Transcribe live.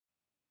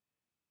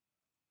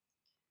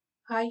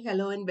Hi,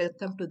 hello, and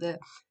welcome to the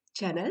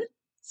channel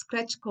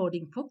Scratch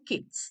Coding for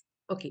Kids.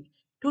 Okay,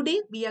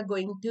 today we are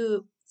going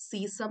to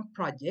see some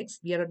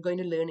projects. We are not going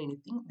to learn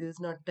anything. This is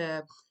not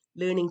a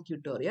learning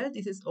tutorial.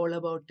 This is all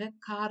about a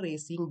car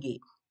racing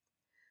game.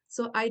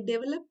 So I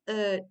developed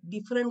a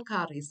different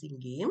car racing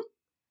game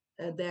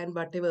than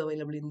whatever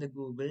available in the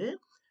Google.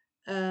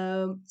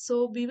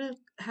 So we will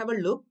have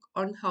a look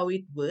on how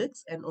it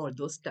works and all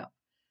those stuff.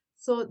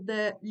 So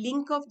the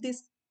link of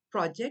this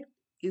project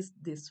is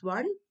this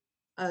one.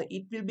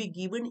 It will be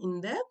given in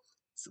the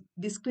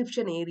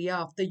description area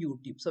of the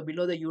YouTube. So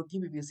below the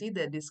YouTube, if you see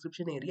the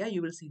description area,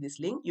 you will see this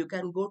link. You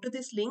can go to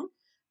this link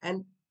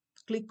and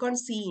click on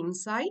see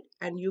inside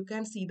and you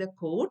can see the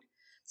code.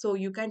 So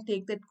you can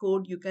take that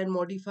code, you can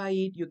modify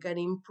it, you can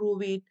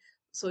improve it,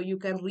 so you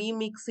can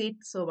remix it.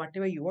 So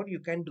whatever you want, you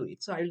can do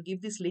it. So I will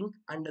give this link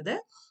under the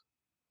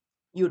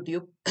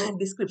YouTube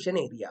description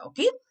area.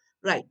 Okay,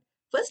 right.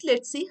 First,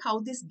 let's see how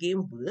this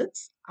game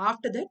works.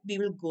 After that, we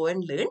will go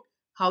and learn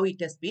how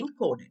it has been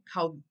coded,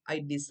 how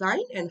I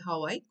designed and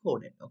how I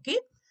coded. Okay,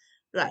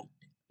 right.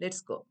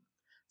 Let's go.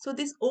 So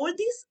all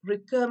these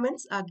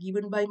requirements are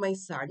given by my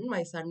son.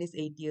 My son is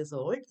 8 years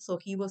old. So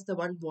he was the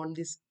one who won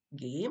this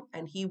game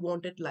and he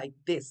wanted like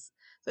this.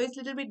 So it's a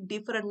little bit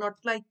different, not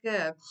like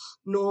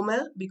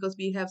normal, because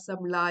we have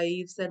some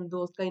lives and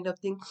those kind of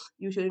things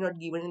usually not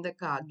given in the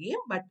car game.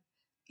 But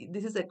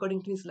this is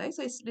according to his life.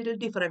 So it's a little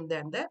different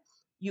than the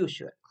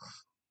usual.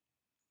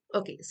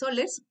 Okay, so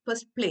let's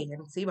first play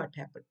and see what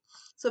happens.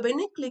 So when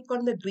I click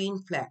on the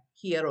green flag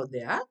here or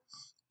there,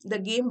 the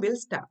game will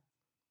start.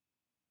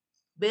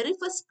 Very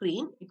first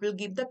screen, it will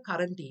give the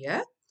current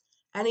year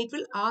and it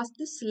will ask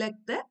to select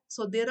the,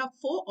 so there are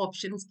 4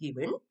 options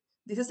given.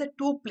 This is a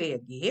 2-player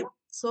game.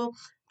 So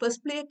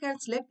first player can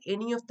select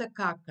any of the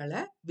car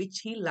color which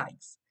he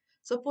likes.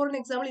 So for an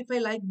example, if I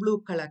like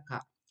blue color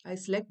car, I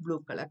select blue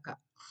color car.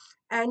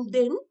 And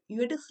then you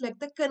have to select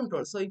the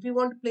control. So if you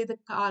want to play the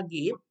car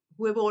game,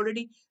 whoever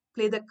already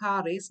played the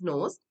car race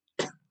knows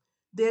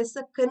there's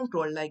a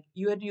control, like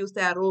you have to use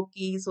the arrow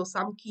keys or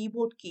some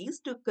keyboard keys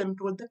to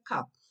control the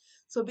car.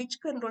 So which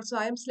control? So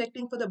I am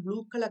selecting for the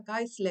blue color car,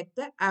 I select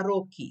the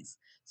arrow keys.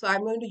 So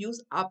I'm going to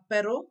use up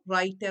arrow,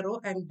 right arrow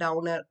and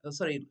down arrow,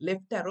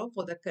 left arrow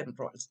for the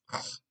controls.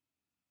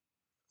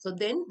 So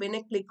then when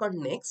I click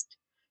on next,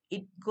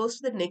 it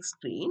goes to the next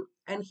screen.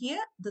 And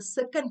here the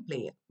second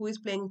player who is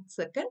playing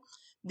second,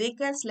 they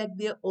can select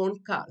their own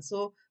car.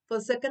 So for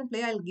second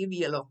player, I'll give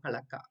yellow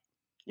color car.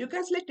 You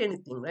can select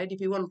anything, right? If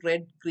you want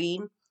red,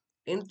 green,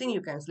 anything you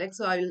can select.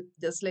 So I will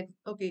just select,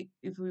 okay,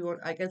 if we want,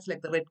 I can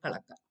select the red color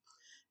car.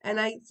 And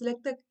I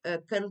select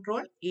the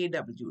control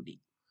AWD.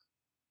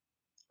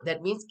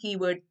 That means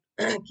keyboard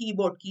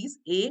keys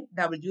A,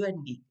 W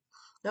and D.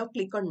 Now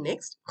click on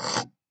next.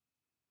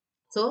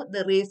 So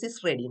the race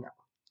is ready now.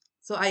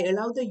 So I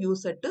allow the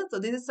user to, so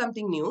this is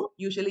something new.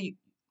 Usually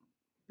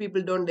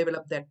people don't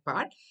develop that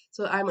part.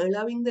 So I'm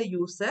allowing the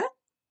user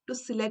to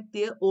select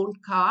their own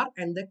car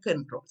and the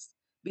controls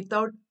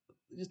without,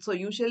 so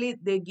usually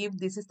they give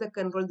this is the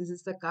control, this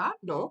is the car.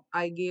 No,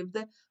 I gave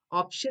the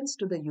options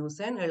to the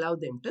user and allow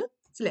them to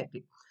select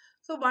it.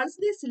 So once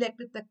they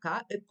selected the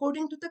car,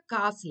 according to the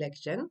car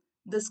selection,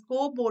 the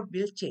scoreboard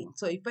will change.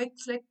 So if I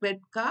select red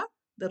car,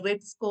 the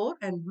red score,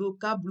 and blue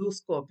car, blue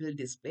score will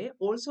display.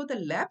 Also the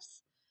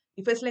laps,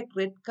 if I select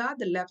red car,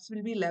 the laps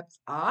will be laps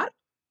R.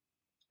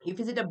 If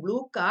it is a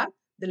blue car,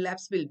 the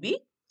laps will be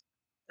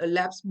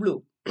laps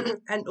blue.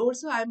 And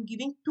also I am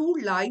giving 2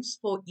 lives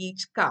for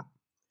each car.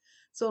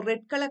 So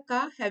red color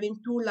car having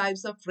 2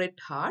 lives of red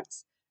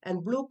hearts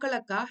and blue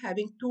color car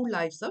having 2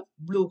 lives of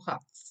blue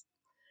hearts.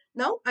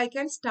 Now I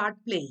can start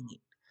playing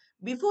it.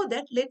 Before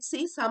that, let's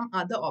see some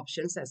other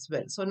options as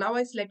well. So now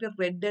I selected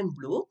red and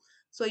blue.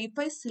 So if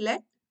I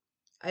select,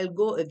 I'll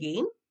go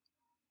again.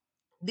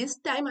 This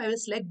time I will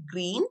select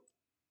green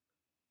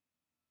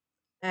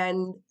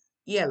and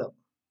yellow.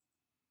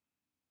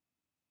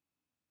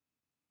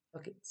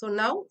 Okay, so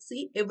now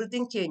see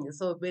everything changes.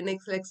 So when I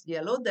select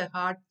yellow, the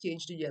heart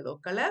changed to yellow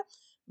color.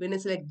 When I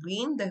select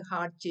green, the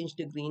heart changed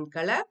to green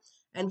color.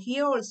 And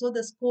here also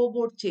the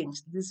scoreboard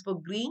changed. This is for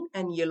green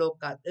and yellow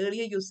car.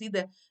 Earlier you see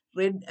the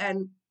red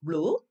and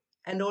blue.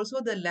 And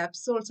also the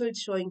laps also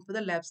it's showing for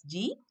the laps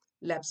G,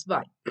 laps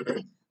Y.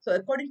 So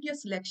according to your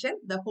selection,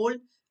 the whole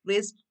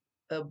race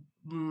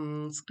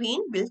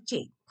screen will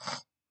change.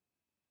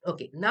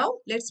 Okay, now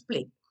let's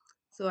play.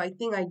 So I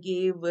think I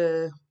gave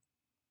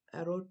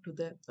arrow to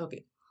the,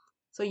 okay.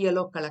 So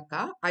yellow color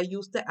car, I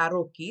use the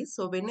arrow keys.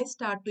 So when I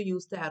start to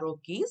use the arrow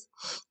keys,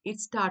 it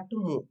start to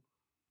move.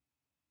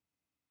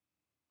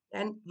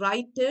 And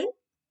right turn,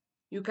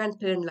 you can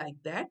turn like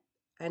that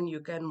and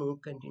you can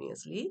move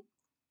continuously.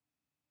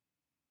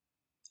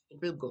 It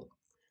will go.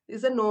 This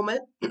is a normal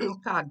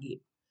car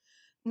game.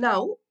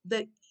 Now,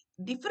 the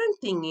different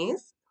thing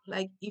is,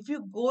 like if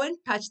you go and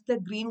touch the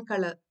green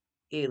color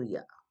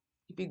area,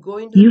 if you go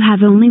into, You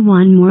have only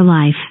one more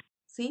life.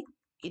 see,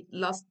 it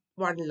lost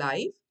 1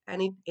 life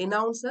and it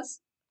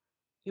announces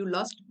you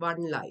lost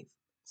 1 life.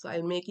 So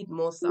I'll make it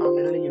more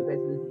sounded and you guys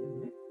will hear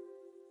that.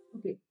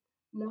 Okay.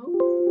 Now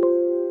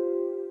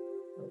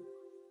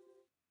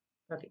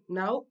Okay,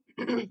 now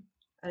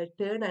I'll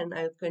turn and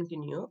I'll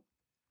continue.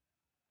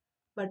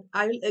 But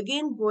I will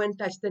again go and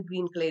touch the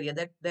green color area.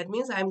 That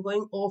means I'm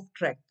going off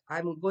track.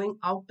 I'm going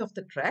out of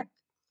the track.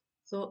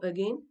 So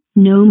again,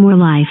 no more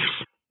lives.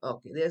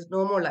 Okay, there's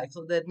no more life.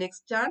 So the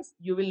next chance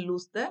you will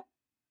lose the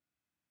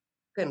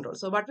control.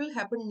 So what will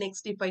happen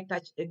next if I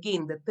touch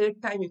again, the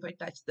third time if I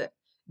touch the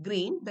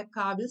green, the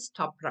car will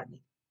stop running.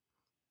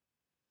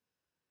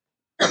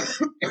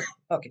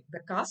 Okay, the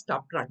car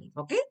stopped running.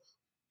 Okay.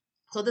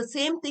 So the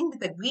same thing with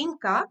the green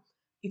car.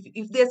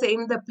 If there's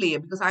another player,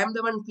 because I'm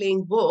the one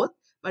playing both,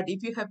 but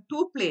if you have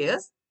two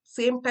players,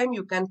 same time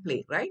you can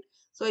play, right?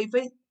 So if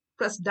I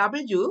press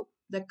W,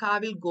 the car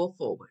will go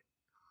forward.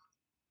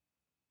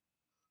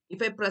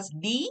 If I press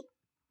D,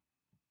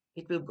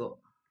 it will go.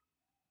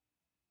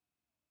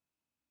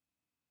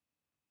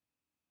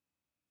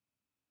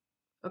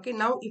 Okay,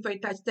 now if I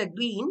touch the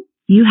green,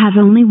 you have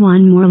only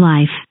one more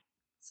life.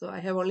 So I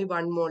have only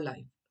one more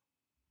life.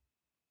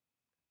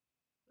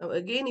 Now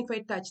again, if I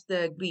touch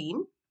the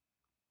green,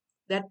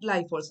 that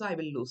life also I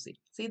will lose it.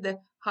 See, the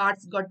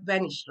hearts got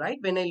vanished, right?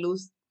 When I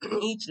lose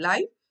each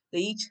life,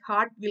 each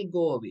heart will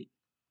go away.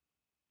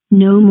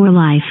 No more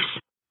lives.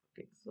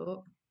 Okay,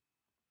 so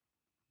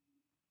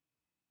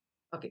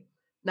okay.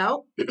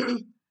 Now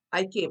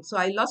I came. So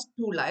I lost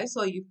 2 lives.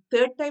 So if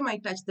third time I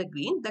touch the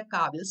green, the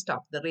car will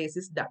stop. The race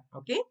is done.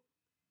 Okay.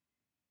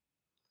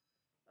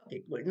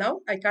 Okay, good. Now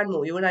I can't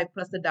move. Even I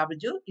press the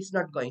W, it's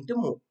not going to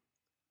move.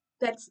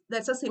 That's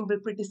a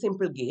pretty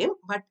simple game,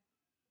 but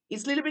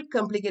it's a little bit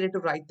complicated to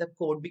write the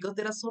code because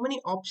there are so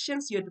many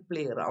options you have to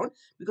play around,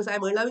 because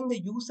I'm allowing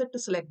the user to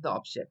select the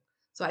option.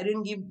 So I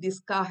didn't give this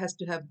car has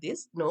to have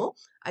this. No,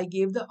 I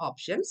gave the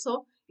option.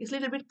 So it's a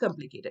little bit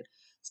complicated.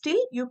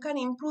 Still, you can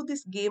improve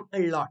this game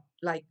a lot.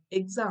 Like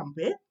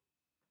example,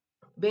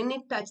 when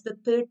it touch the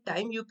third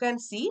time, you can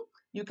see,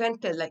 you can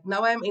tell, like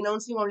now I'm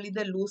announcing only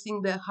the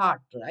losing the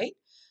heart, right?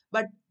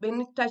 But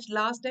when it touched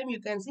last time,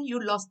 you can see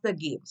you lost the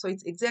game. So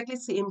it's exactly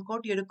same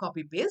code. You have to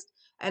copy paste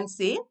and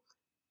say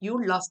you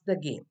lost the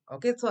game.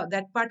 Okay, so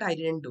that part I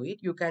didn't do it.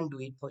 You can do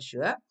it for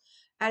sure.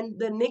 And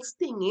the next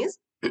thing is,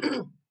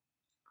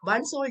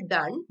 once all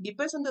done,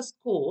 depends on the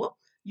score,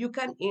 you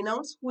can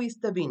announce who is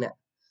the winner.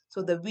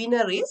 So the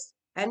winner is,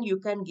 and you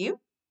can give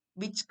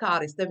which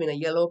car is the winner,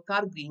 yellow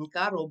car, green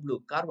car, or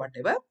blue car,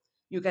 whatever.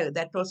 You can,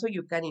 that also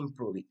you can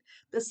improve it.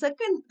 The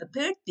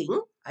third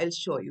thing I'll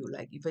show you,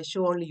 like if I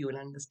show only, you will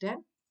understand.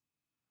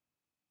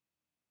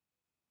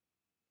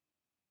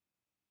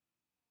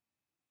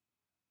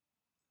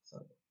 So,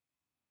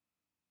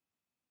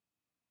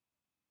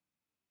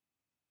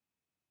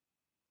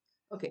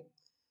 okay.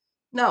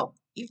 Now,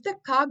 if the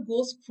car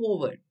goes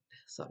forward,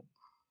 sorry,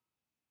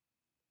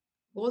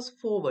 goes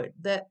forward,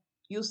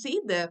 you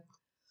see the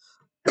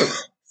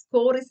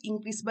score is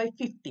increased by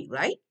 50,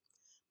 right?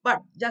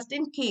 But just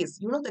in case,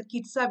 the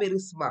kids are very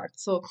smart.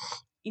 So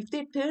if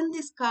they turn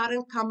this car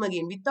and come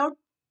again without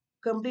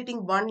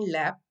completing one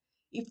lap,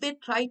 if they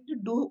try to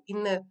do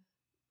in a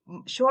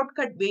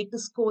shortcut way to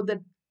score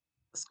the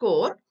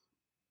score,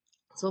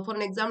 so for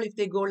an example, if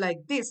they go like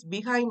this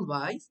behind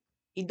wise,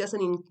 it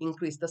doesn't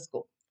increase the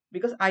score,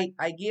 because I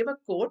gave a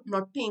code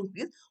not to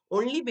increase.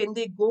 Only when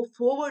they go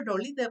forward,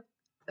 only the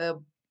uh,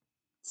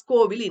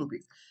 score will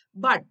increase.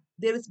 But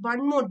there is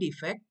one more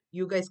defect.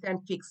 You guys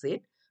can fix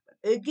it.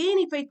 Again,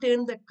 if I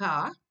turn the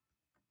car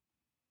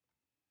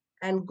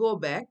and go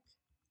back,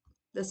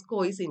 the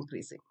score is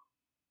increasing.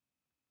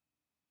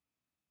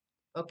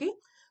 Okay,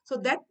 so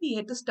that we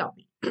had to stop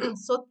it.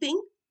 So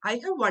think, I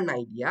have one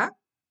idea.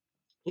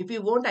 If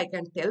you want, I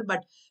can tell,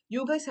 but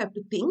you guys have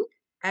to think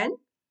and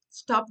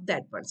stop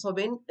that one. So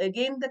when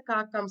again the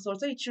car comes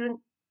also, it shouldn't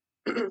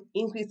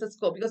increase the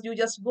score, because you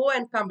just go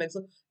and come back.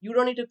 So you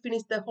don't need to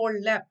finish the whole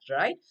lap,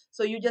 right?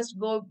 So you just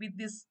go with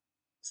this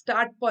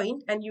start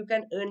point and you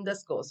can earn the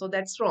score. So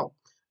that's wrong.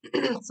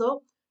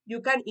 So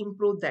you can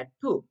improve that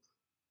too.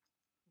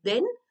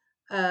 Then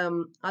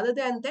other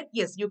than that,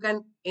 yes, you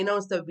can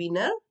announce the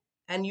winner,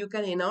 and you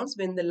can announce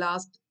when the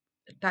last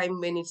time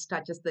when it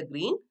touches the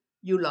green,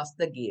 you lost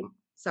the game,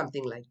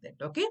 something like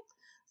that. Okay.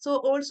 So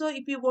also,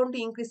 if you want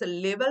to increase the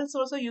levels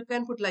also, you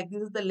can put like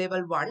this is the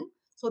level 1.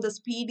 So the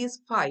speed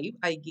is 5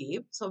 I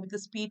gave. So with the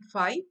speed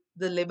 5,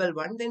 the level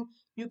 1, then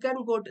you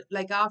can go to,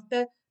 like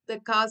after the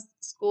car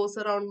scores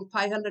around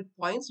 500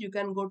 points, you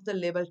can go to the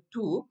level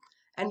 2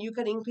 and you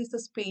can increase the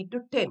speed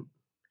to 10.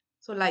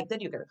 So like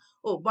that you can.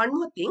 Oh, one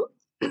more thing.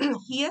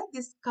 Here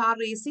this car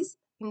races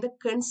in the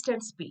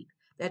constant speed.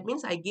 That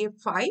means I gave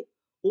 5.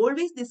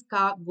 Always this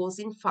car goes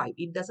in 5.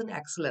 It doesn't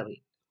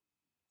accelerate.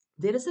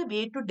 There is a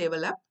way to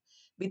develop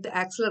with the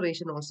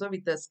acceleration also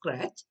with the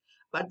scratch.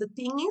 But the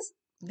thing is,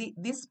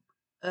 this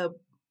uh,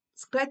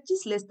 scratch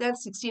is less than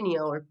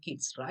 16-year-old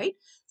kids, right?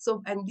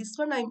 So, and this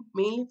one I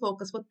mainly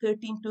focus for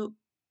 13 to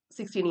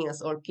 16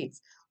 years old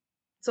kids.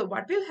 So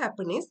what will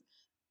happen is,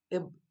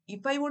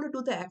 if I want to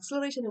do the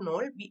acceleration and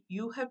all,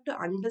 you have to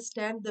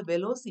understand the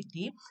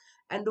velocity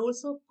and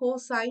also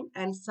cosine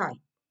and sine.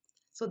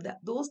 So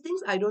those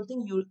things I don't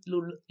think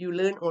you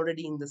learn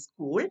already in the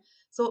school.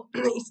 So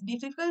it's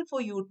difficult for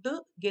you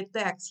to get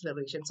the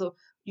acceleration. So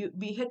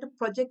we had to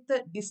project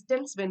the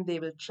distance when they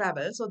will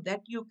travel, so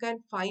that you can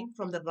find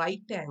from the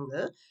right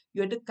angle.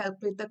 You have to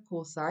calculate the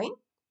cosine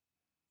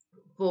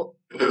for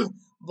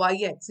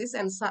y-axis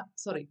and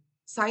sorry,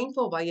 sine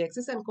for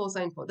y-axis and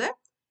cosine for the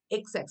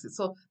x-axis.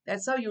 So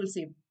that's how you'll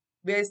see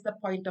where is the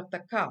point of the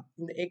car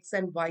in the x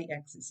and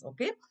y-axis.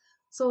 Okay,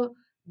 so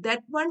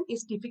that one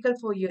is difficult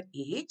for your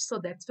age, so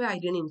that's why I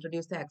didn't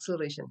introduce the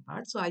acceleration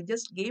part. So I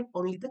just gave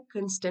only the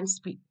constant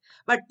speed,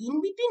 but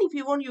in between, if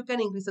you want, you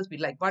can increase the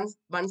speed. Like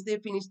once they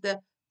finish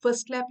the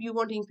first lap, you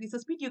want to increase the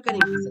speed, you can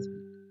increase the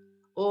speed.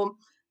 Or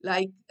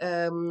like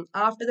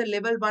after the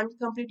level 1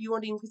 complete, you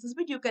want to increase the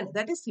speed, you can.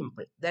 That is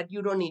simple, that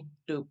you don't need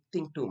to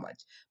think too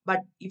much. But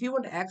if you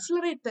want to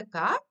accelerate the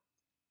car,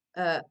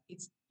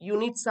 it's you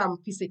need some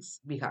physics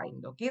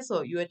behind. Okay,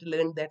 so you have to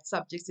learn that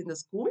subjects in the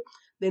school,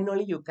 then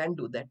only you can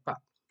do that part.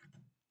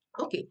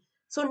 Okay,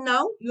 so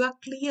now you are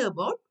clear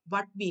about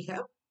what we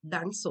have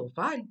done so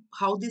far and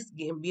how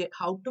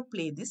to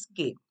play this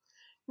game.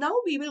 Now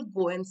we will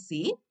go and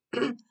see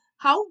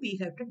how we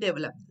have to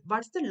develop.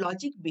 What's the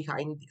logic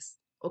behind this?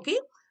 Okay,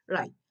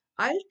 right.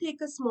 I'll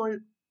take a small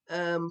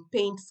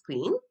paint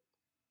screen.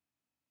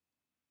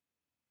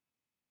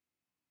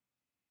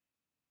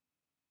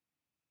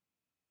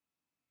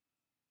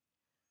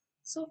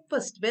 So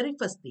very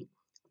first thing,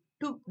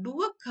 to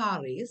do a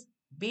car race,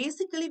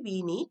 basically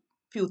we need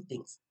few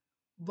things.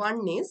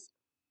 One is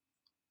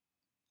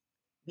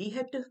we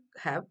have to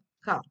have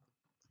car,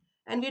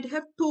 and we'd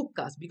have two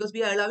cars because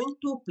we are allowing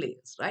two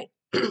players, right?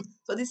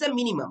 So this is a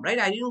minimum, right?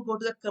 I didn't go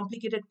to the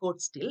complicated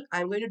code still.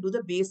 I'm going to do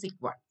the basic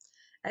one.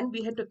 And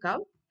we had to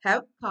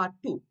have car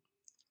 2.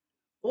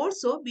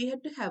 Also, we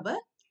had to have a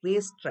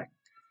race track.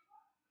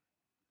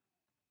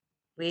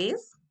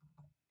 Race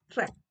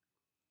track.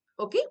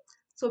 Okay.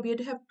 So we had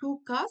to have two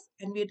cars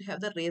and we had to have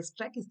the race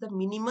track is the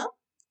minimum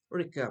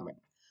requirement.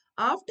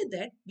 After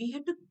that, we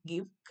had to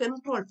give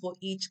control for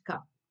each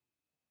car.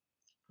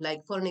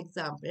 Like for an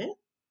example,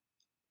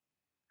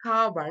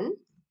 car 1,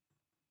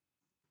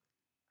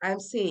 I'm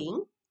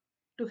saying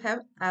to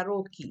have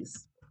arrow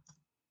keys.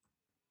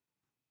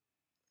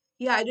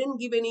 Here, I didn't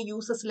give any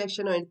user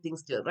selection or anything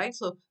still, right?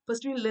 So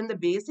first we'll learn the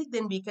basic,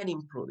 then we can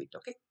improve it,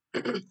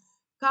 okay?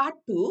 Car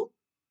 2,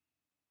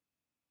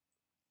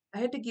 I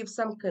had to give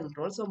some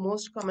control. So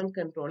most common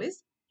control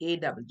is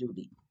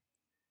AWD.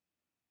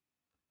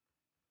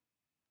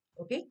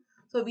 Okay.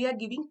 So we are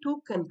giving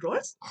two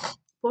controls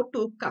for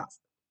two cars.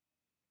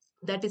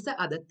 That is the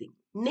other thing.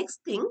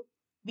 Next thing,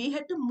 we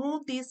had to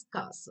move these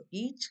cars. So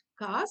each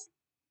cars,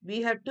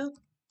 we have to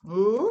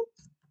move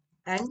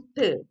and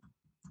turn.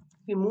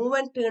 If you move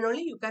and turn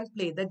only, you can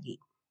play the game.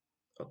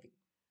 Okay.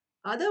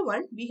 Other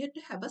one, we had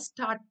to have a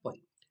start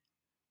point.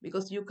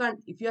 Because you can't,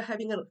 if you're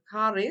having a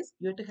car race,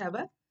 you have to have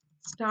a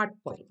start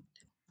point.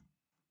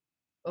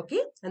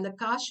 Okay. And the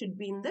car should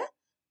be in the,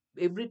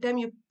 every time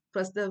you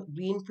press the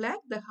green flag,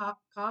 the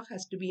car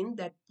has to be in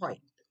that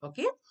point.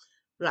 Okay.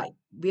 Right.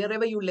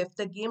 Wherever you left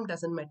the game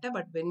doesn't matter.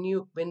 But when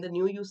the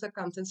new user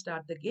comes and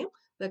start the game,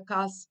 the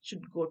cars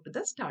should go to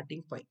the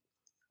starting point.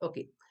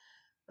 Okay.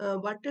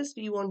 What else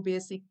do you want?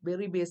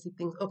 Very basic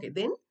things. Okay.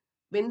 Then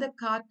when the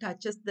car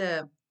touches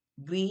the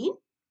green,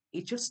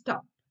 it should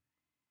stop.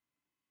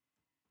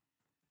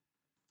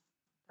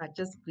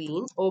 Touches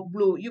green or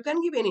blue. You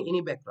can give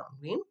any background.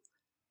 Green.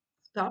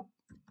 Stop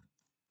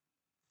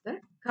the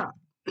car.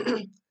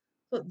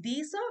 So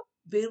these are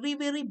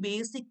very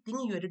basic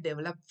things you have to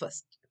develop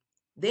first.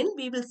 Then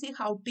we will see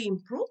how to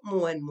improve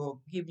more and more,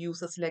 give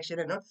user selection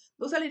and all.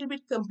 Those are a little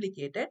bit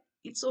complicated.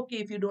 It's okay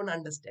if you don't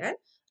understand,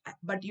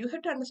 but you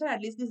have to understand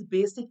at least this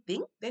basic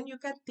thing. Then you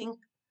can think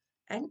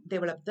and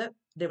develop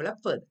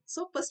further.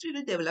 So first we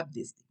will develop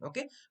this thing.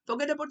 Okay.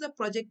 Forget about the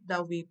project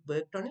now we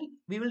worked on it.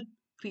 We will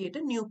create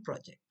a new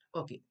project.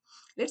 Okay.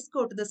 Let's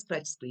go to the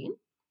Scratch screen.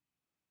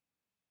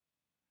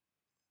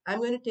 I'm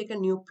going to take a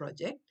new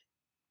project.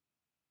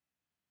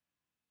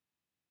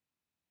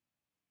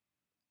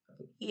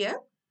 Here,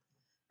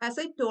 as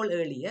I told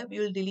earlier, we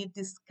will delete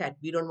this cat.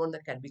 We don't want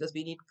the cat because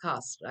we need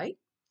cars, right?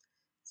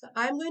 So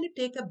I'm going to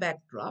take a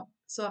backdrop.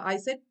 So I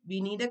said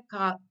we need a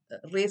car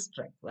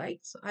racetrack, right?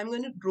 So I'm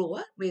going to draw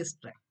a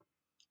racetrack.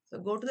 So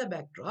go to the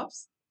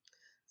backdrops.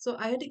 So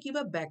I had to give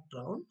a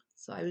background.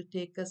 So I will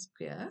take a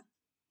square.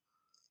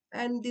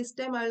 And this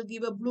time I'll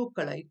give a blue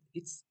color.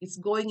 It's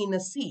going in a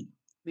sea.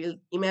 We'll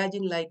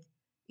imagine like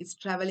it's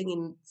traveling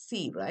in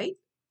sea, right?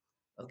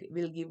 Okay,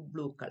 we'll give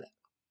blue color.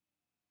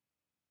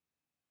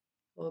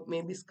 Or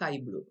maybe sky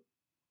blue.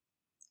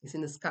 It's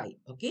in the sky,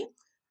 okay?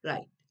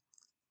 Right.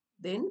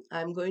 Then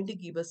I'm going to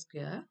give a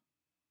square,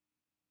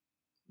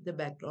 the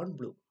background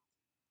blue.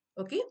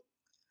 Okay?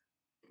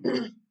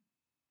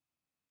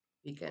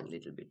 We can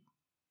little bit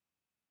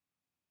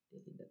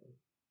take it down.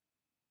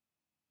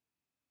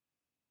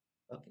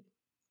 Okay.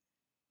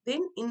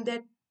 Then in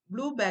that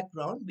blue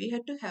background, we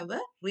had to have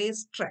a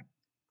race track.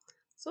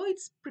 So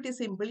it's pretty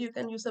simple. You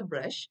can use a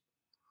brush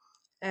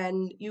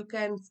and you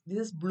can, this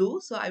is blue,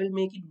 so I will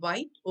make it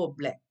white or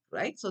black.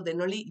 right? So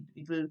then only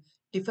it will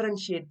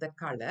differentiate the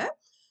color.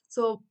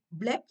 So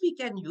black we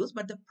can use,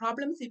 but the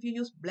problem is if you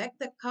use black,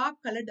 the car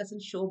color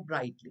doesn't show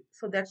brightly.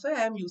 So that's why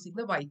I am using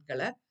the white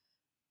color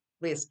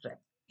racetrack.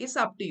 It's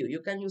up to you.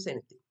 You can use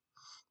anything.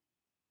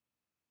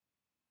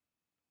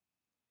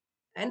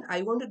 And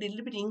I want to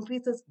little bit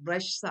increase the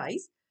brush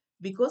size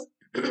because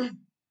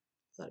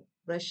sorry,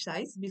 brush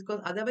size,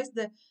 because otherwise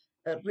the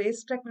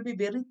racetrack will be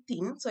very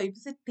thin. So if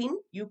it's thin,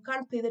 you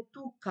can't play the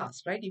two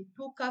cars, right? If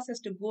two cars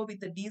has to go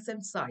with a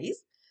decent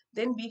size,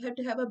 then we have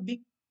to have a big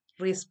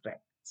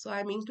racetrack. So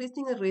I'm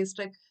increasing the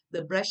racetrack,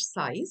 the brush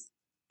size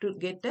to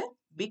get a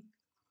big,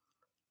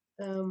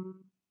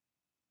 um,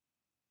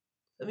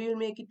 we will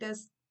make it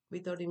as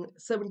without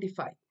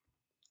 75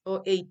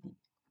 or 80.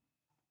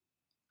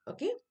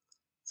 Okay.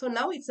 So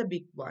now it's a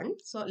big one.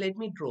 So let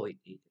me draw it.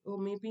 Or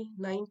maybe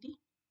 90.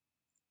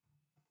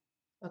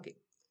 Okay.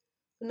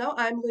 Now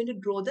I'm going to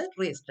draw the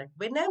racetrack.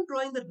 When I'm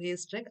drawing the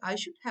racetrack, I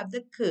should have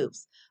the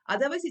curves.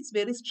 Otherwise, it's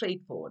very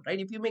straightforward, right?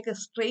 If you make a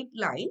straight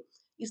line,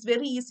 it's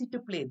very easy to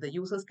play. The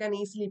users can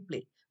easily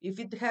play. If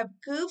it have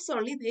curves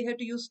only, they have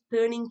to use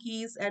turning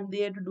keys and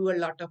they have to do a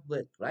lot of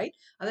work, right?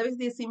 Otherwise,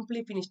 they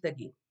simply finish the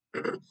game.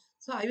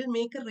 So I will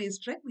make a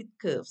racetrack with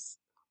curves.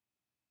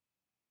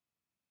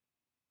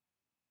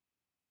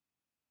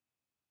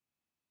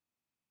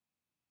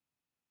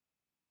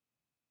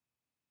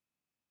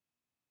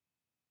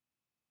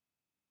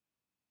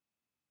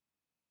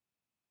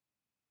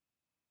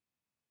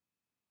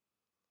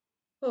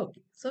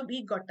 Okay, so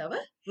we got our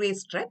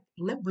racetrack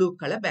in a blue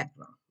color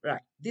background.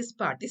 Right, this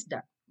part is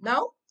done.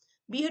 Now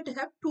we have to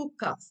have two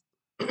cars.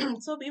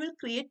 So we will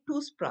create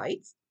two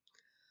sprites.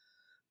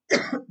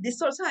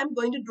 This also I'm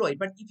going to draw it,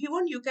 but if you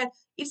want, you can,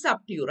 it's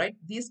up to you, right?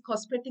 These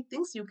cosmetic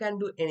things, you can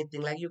do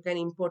anything, like you can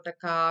import a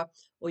car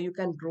or you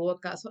can draw a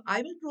car. So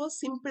I will draw a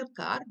simple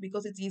car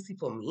because it's easy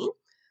for me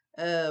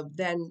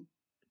than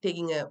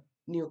taking a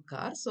new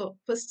car. So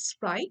first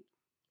sprite,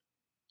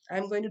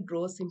 I'm going to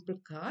draw a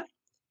simple car.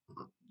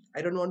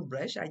 I don't want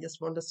brush, I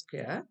just want a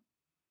square.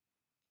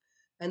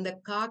 And the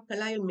car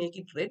color, I'll make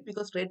it red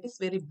because red is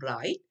very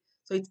bright.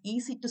 So it's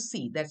easy to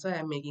see. That's why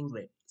I'm making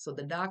red. So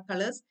the dark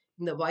colors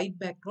in the white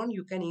background,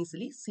 you can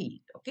easily see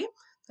it. Okay.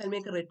 So I'll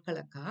make a red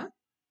color car.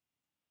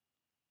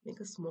 Make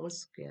a small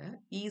square.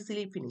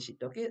 Easily finish it.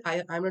 Okay.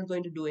 I'm not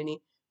going to do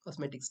any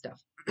cosmetic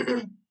stuff.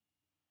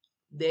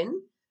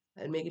 Then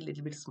I'll make it a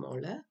little bit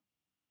smaller.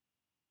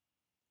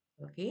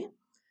 Okay.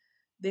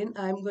 Then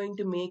I'm going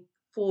to make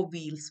 4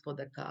 wheels for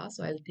the car.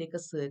 So I'll take a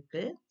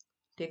circle,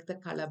 take the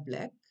color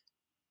black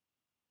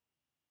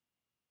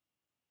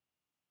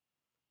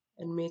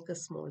and make a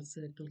small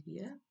circle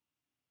here.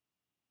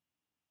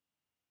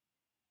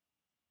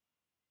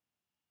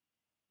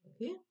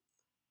 Okay.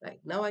 Right.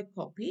 Now I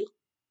copy,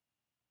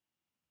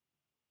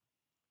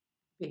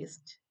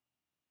 paste.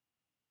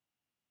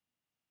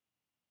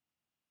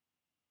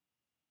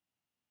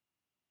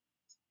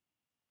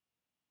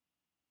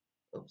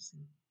 Oops.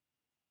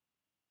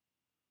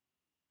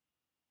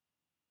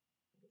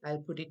 I'll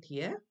put it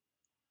here.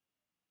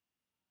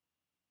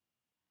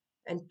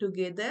 And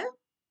together,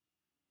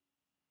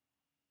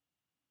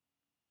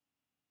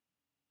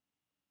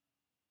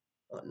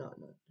 oh no,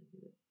 not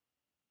together.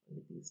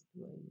 Only these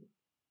two I need.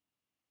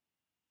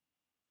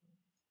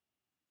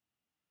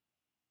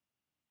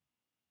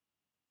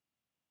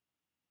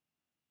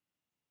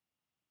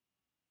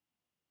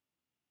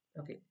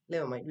 Okay,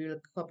 never mind. We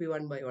will copy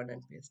one by one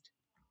and paste.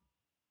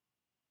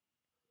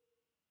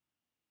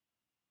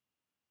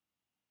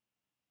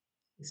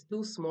 It's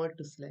too small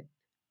to select.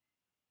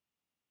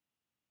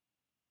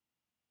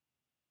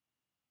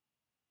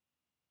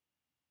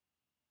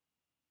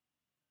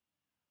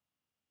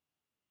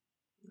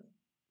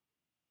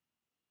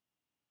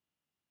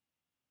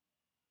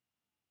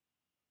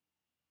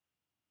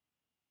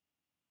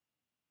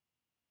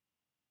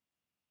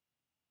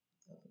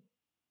 Okay.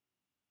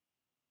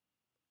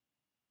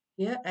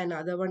 Here,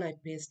 another one I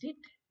paste it.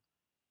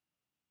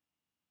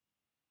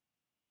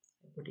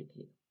 I put it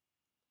here.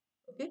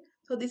 Okay,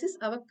 so this is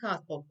our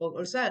car.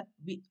 Also,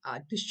 we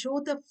to show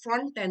the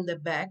front and the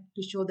back,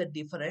 to show the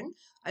different,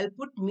 I'll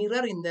put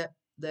mirror in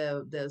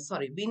the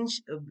sorry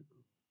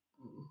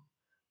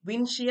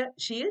windshield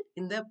shield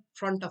in the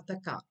front of the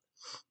car.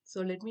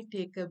 So let me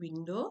take a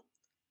window.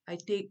 I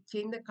change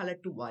the color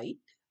to white.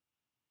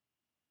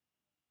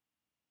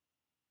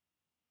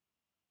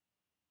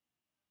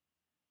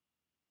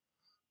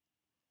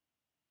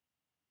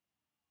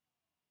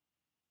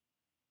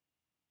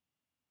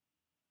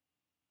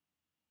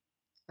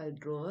 I'll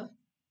draw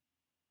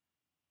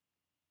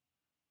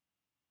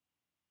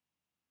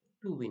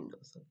two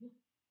windows. Okay,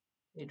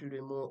 it will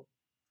be more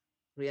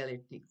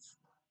realistic.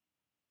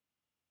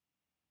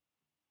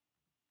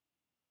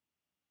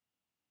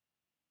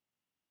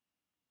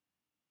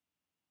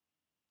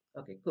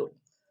 Okay, cool.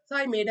 So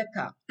I made a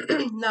car.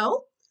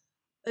 Now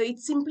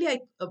it's simply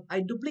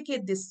I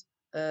duplicate this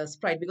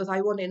sprite because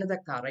I want another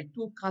car, right?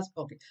 Two cars.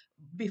 Okay.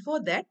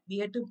 Before that, we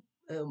had to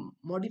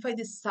modify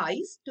the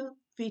size to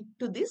fit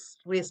to this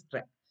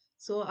racetrack.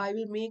 So I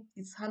will make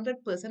it's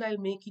 100%. I'll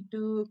make it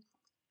to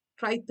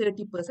Try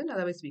 30%,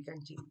 otherwise we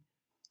can change.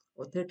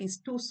 Or 30 is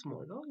too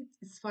small, no?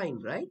 It's fine,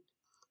 right?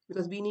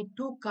 Because we need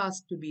 2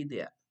 cars to be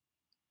there.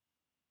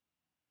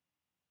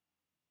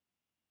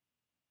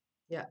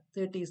 Yeah,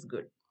 30 is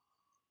good.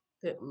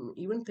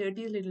 Even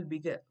 30 is a little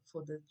bigger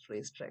for the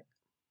racetrack.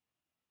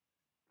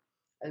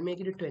 I'll make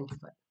it a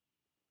 25.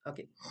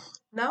 Okay.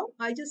 Now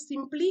I just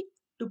simply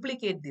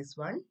duplicate this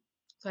one.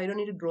 So I don't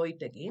need to draw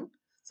it again.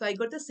 So I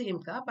got the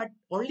same car, but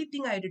only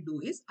thing I had to do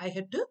is I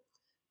had to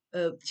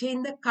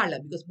change the color,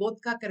 because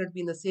both car cannot be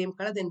in the same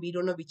color. Then we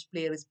don't know which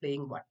player is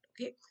playing what.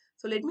 Okay.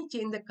 So let me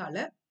change the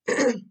color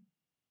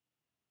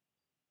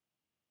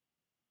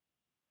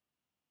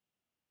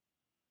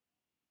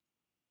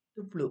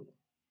to blue.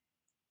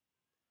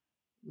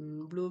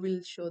 Blue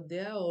will show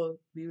there, or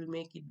we will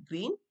make it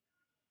green.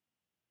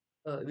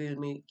 We will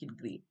make it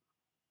green.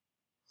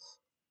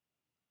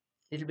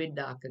 Little bit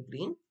darker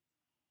green.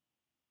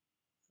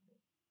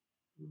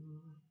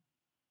 Mm,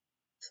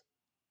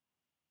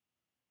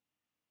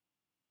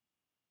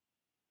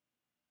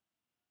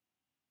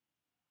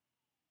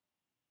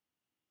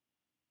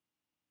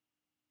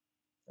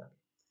 okay.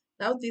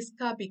 Now this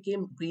car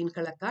became green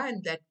color car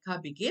and that car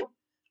became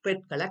red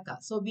color car.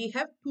 So we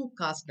have 2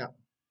 cars now.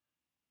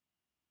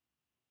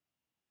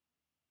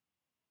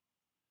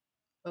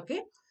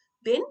 Okay.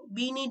 Then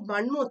we need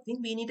one more thing.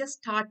 We need a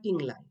starting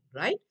line,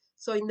 right?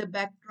 So in the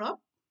backdrop,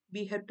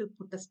 we have to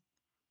put a,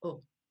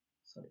 oh,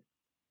 sorry.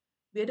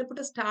 We have to put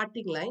a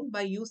starting line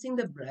by using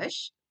the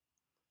brush.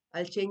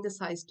 I'll change the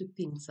size to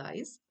thin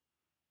size,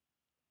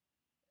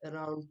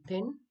 around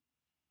 10.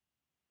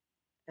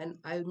 And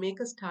I'll make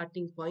a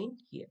starting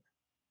point here.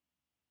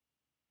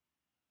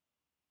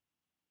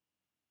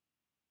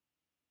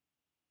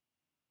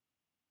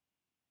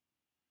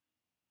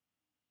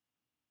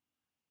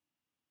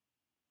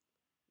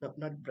 No,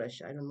 not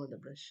brush. I don't want the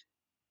brush.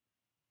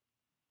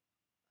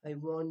 I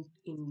want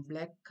in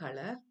black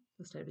color.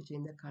 First I have to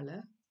change the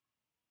color.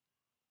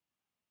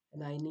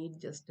 And I need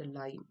just a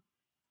line.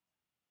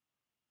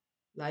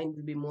 Line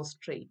will be more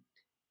straight.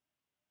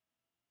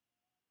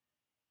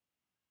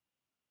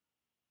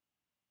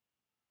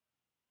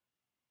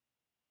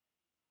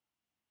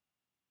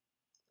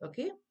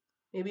 Okay.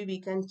 Maybe we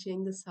can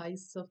change the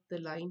size of the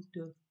line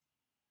to,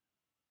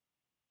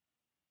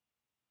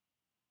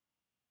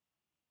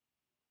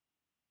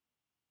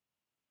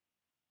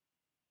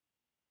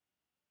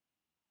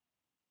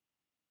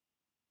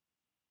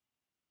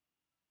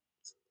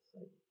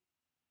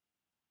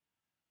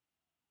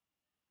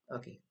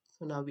 okay.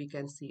 So now we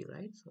can see,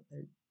 right? So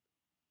I'll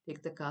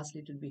take the cast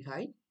little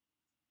behind.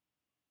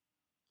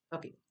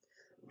 Okay.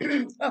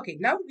 Okay.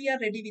 Now we are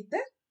ready with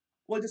the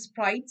all the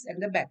sprites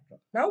and the backdrop.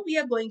 Now we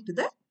are going to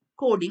the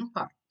coding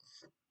part.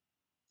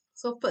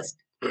 So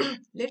first,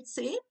 let's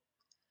say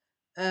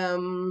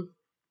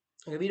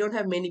we don't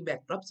have many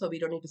backdrops, so we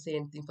don't need to say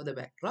anything for the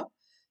backdrop.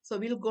 So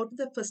we'll go to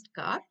the first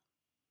car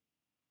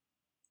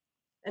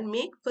and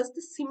make first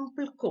the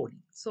simple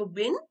coding. So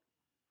when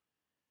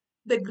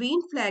the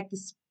green flag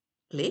is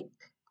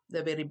clicked,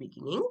 the very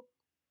beginning,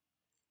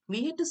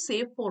 we had to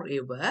say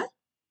forever.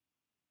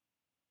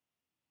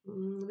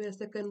 Where's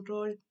the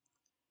control?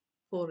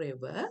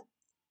 Forever.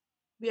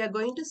 We are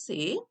going to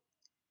say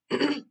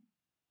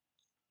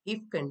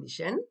if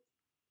condition,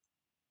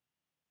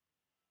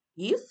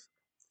 if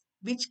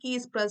which key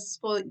is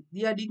pressed for,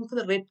 we are doing for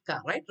the red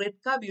car, right? Red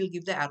car, we will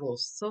give the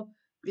arrows. So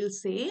we'll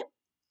say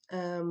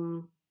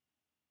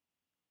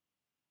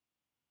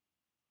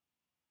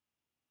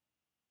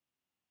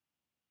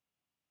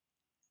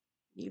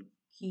if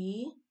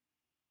key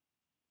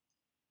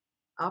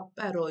up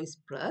arrow is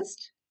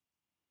pressed,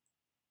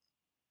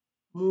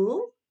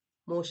 move,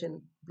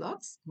 motion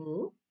blocks,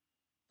 move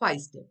 5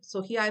 steps.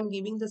 So here I'm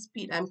giving the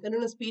speed. I'm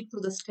controlling the speed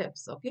through the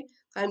steps. Okay.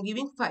 I'm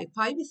giving 5.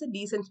 5 is a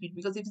decent speed,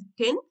 because if it's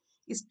 10,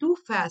 it's too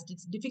fast.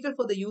 It's difficult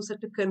for the user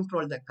to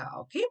control the car.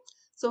 Okay.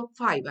 So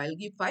 5, I'll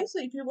give 5. So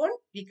if you want,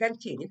 we can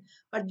change it.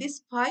 But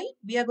this 5,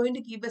 we are going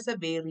to give as a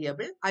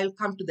variable. I'll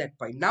come to that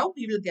point. Now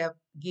we will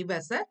give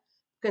as a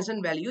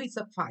constant value. It's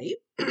a 5,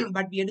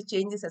 but we have to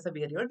change this as a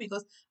variable,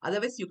 because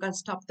otherwise you can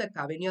stop the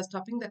car. When you're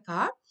stopping the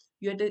car,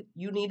 you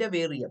need a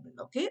variable.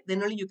 Okay.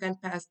 Then only you can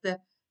pass the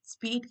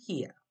speed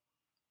here.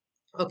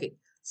 Okay,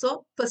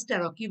 so first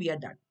arrow key we are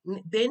done.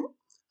 Then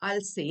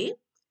I'll say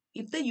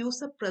if the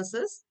user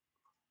presses,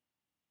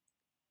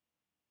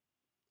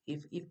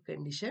 if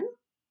condition,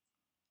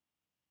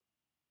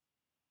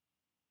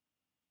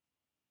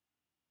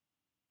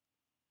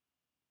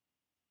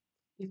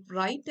 if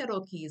right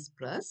arrow key is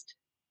pressed,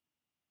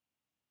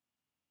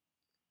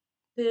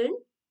 turn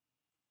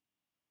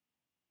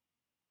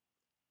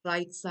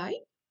right side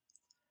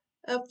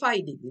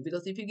 5 degree,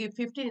 because if you give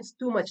 15, it's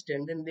too much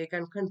turn, then they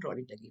can control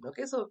it again.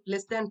 Okay, so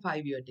less than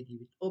 5 you have to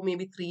give it, or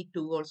maybe 3,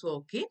 2 also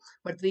okay,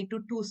 but 3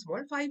 to 2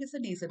 small, 5 is a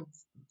decent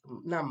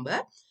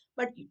number,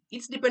 but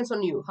it depends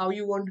on you, how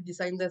you want to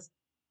design the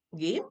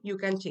game, you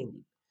can change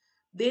it.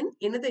 Then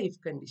another if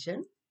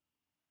condition,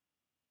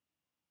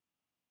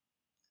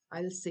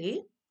 I'll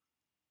say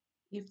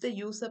if the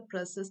user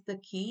presses the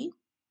key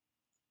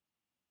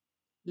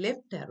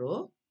left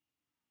arrow,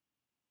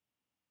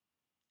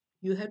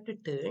 you have to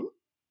turn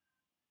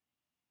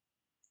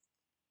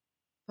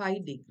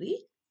 5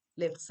 degree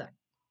left side.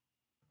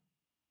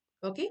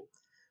 Okay.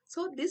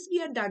 So this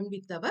we are done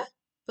with our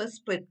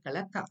first red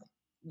color car.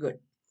 Good.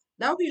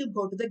 Now we will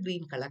go to the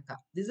green color car.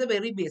 This is a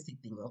very basic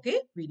thing.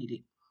 Okay. We did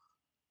it.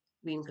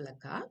 Green color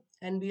car.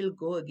 And we will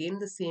go again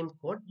the same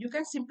code. You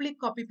can simply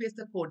copy paste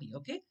the code here.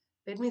 Okay.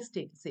 Let me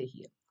say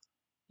here.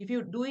 If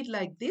you do it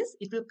like this,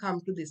 it will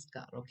come to this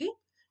car. Okay.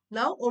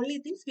 Now only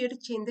things we have to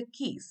change the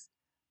keys.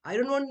 I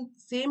don't want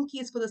same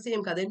keys for the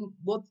same car. Then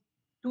both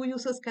two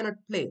users cannot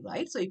play,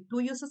 right? So if two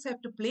users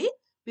have to play,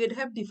 we have to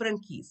have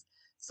different keys.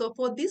 So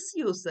for this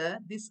user,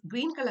 this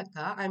green color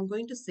car, I'm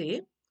going to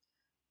say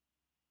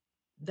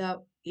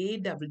the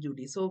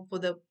AWD. So for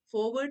the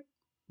forward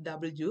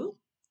W,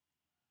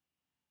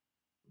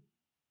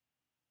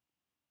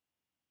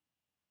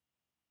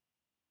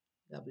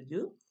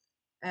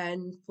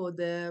 and for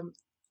the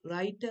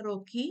right arrow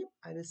key,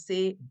 I will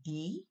say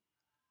D,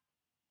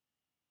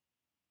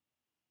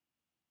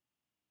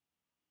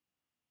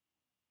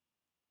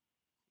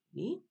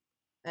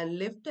 and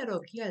left arrow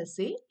key, I'll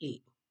say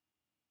A.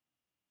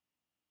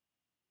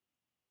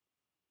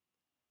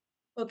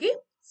 Okay,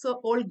 so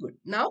all good.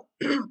 Now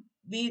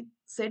we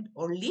said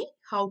only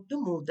how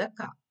to move the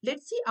car.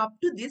 Let's see up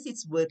to this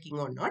it's working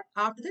or not.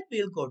 After that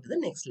we'll go to the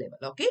next level.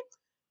 Okay,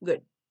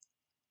 good.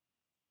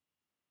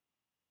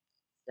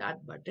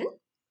 Start button.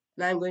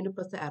 Now I'm going to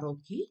press the arrow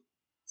key.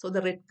 So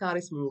the red car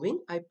is moving.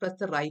 I press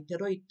the right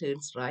arrow, it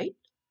turns right.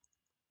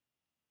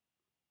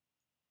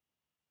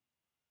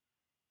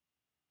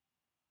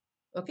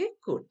 Okay,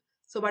 cool.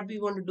 So what we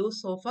want to do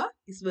so far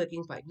is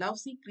working fine. Now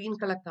see green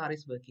color car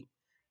is working.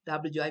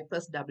 W, I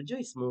press W,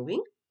 it's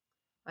moving.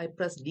 I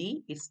press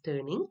D, it's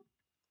turning.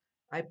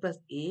 I press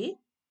A,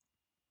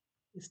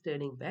 it's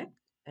turning back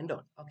and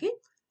on. Okay,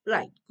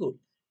 right, cool.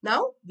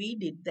 Now we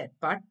did that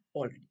part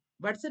already.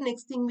 What's the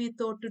next thing we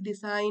thought to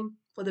design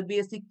for the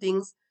basic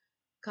things?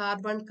 Car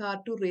 1,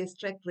 car 2,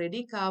 racetrack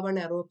ready. Car 1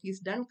 arrow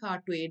keys done.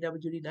 Car 2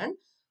 AWD done.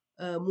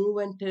 Move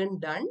and turn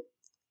done.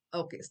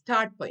 Okay,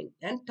 start point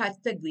and touch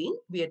the green.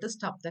 We have to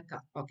stop the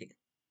car. Okay.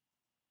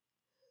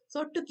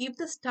 So to give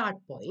the start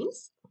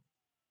points,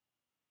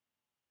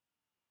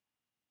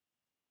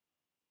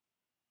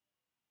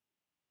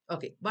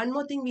 okay, one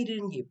more thing we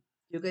didn't give.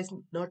 You guys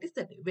notice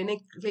that when I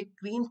click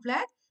green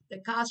flag,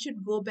 the car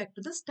should go back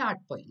to the start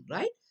point,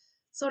 right?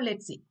 So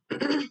let's see.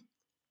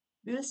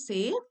 We will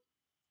say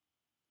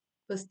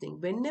first thing,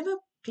 whenever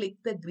click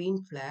the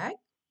green flag,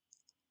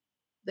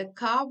 the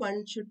car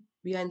 1 should be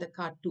behind the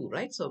car 2,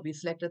 right? So we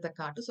selected the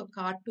car 2. So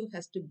car 2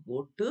 has to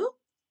go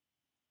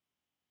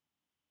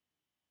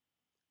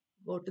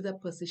to the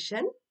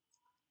position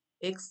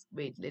X.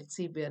 Wait, let's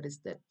see where is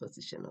that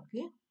position,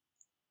 okay?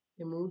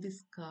 We move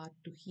this car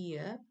to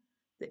here.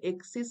 The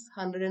X is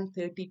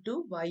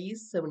 132, Y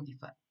is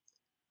 75.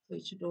 So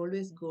it should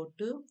always go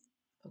to,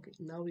 okay,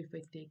 now if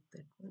I take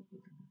that one,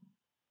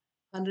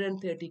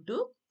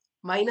 132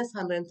 minus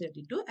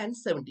 132 and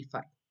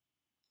 75.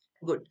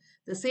 Good.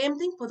 The same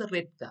thing for the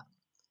red car.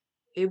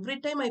 Every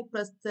time I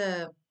press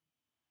the,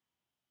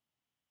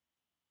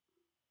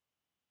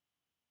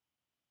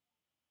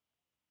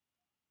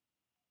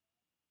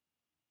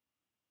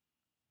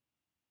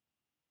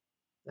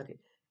 okay,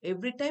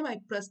 every time I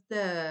press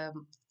the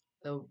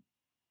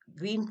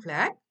green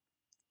flag,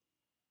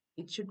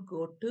 it should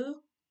go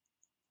to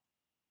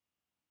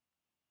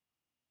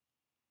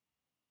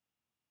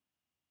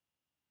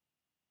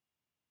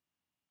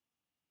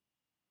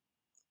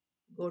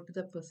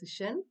the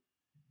position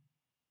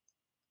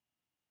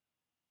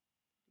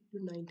to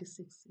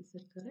 96. Is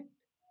that correct?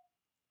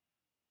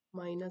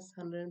 Minus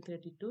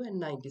 132 and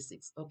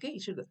 96. Okay,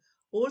 it should go.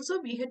 Also,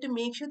 we had to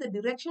make sure the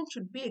direction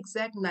should be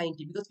exact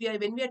 90 because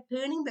when we are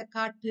turning, the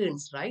car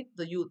turns, right?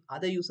 The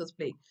other users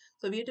playing.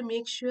 So we have to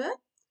make sure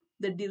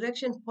the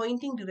direction,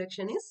 pointing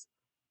direction is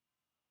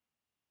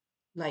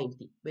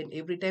 90 when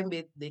every time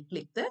they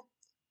click the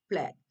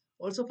flag.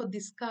 Also for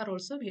this car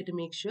also, we have to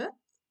make sure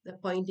the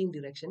pointing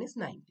direction is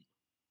 90.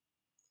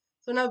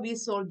 So now we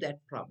solved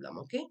that problem,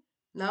 okay?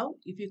 Now,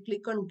 if you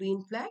click on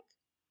green flag,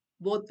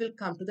 both will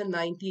come to the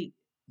 90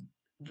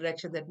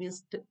 direction. That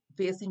means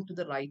facing to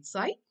the right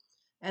side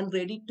and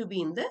ready to be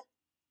in the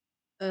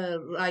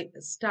right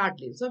start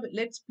lane. So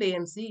let's play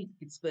and see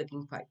it's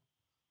working fine.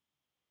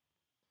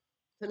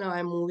 So now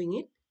I'm moving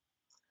it.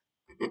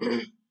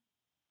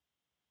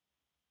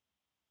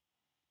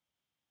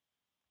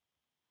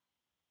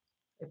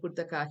 I put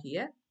the car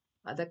here.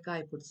 Other car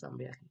I put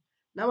somewhere here.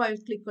 Now I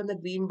will click on the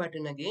green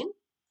button again.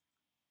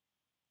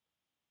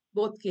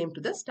 Both came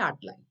to the start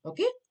line.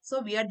 Okay. So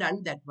we are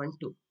done that one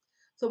too.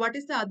 So what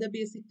is the other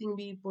basic thing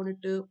we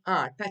wanted to,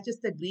 touches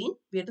the green,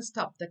 we have to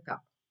stop the car.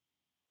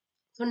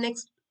 So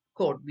next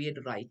code we have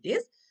to write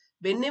is,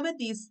 whenever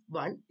these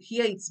one,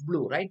 here it's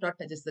blue, right? Not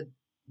touches the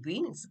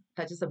green, it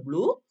touches the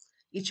blue,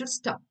 it should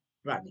stop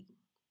running.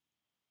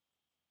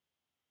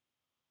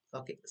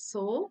 Okay.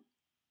 So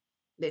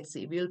let's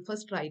see, we'll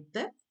first write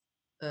the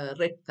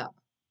red car.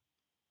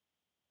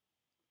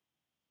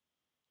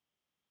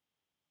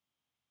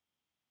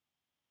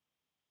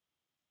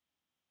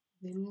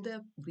 When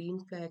the green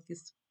flag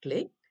is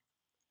clicked,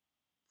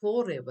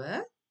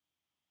 forever,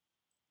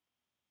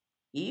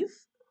 if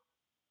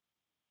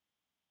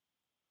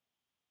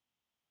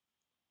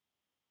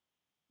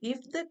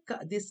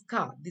this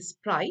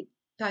sprite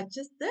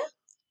touches the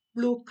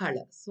blue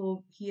color.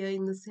 So here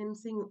in the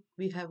sensing,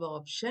 we have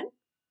option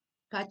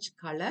touch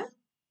color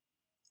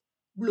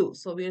blue.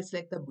 So we'll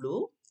select the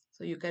blue.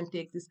 So you can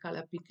take this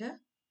color picker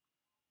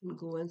and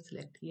go and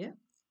select here.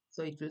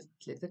 So it will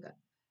select the color.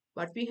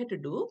 What we had to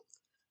do,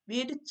 we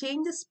had to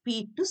change the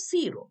speed to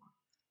 0.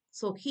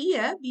 So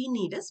here we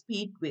need a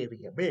speed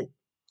variable.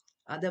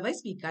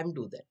 Otherwise we can't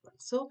do that one.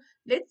 So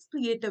let's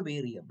create a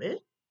variable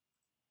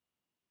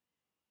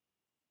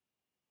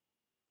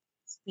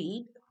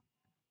speed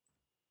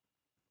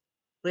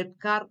red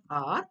car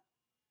R,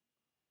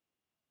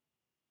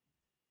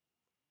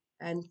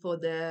 and for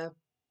the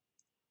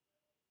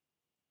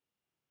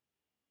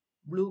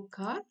blue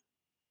car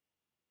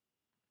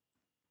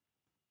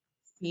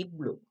speed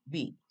blue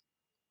B.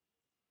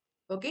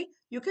 Okay,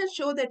 you can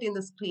show that in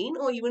the screen,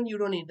 or even you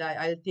don't need that.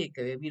 I'll take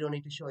away. We don't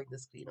need to show in the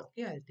screen.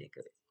 Okay, I'll take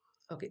away.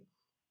 Okay,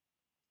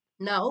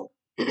 now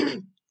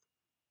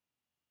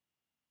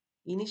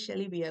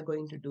initially we are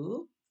going to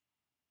do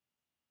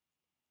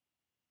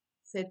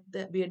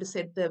we have to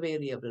set the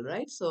variable,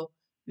 right? So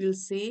we'll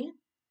say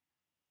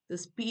the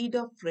speed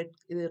of red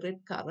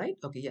car, right?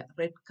 Okay, yeah,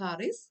 red car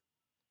is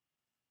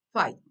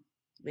 5.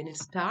 When it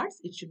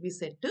starts, it should be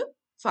set to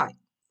 5.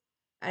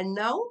 And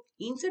now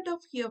instead of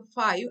here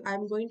 5,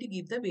 I'm going to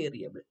give the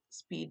variable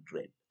speed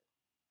red.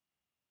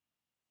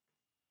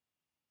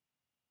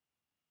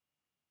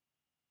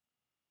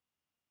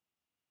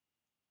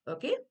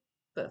 Okay,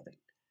 perfect.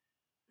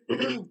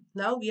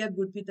 Now we are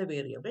good with the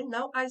variable.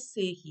 Now I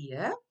say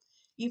here,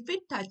 if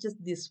it touches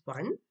this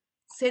one,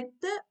 set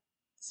the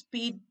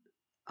speed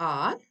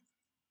R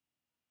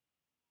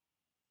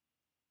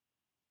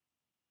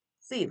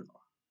 0.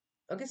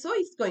 Okay, so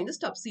it's going to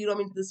stop. 0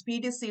 means the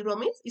speed is 0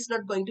 means it's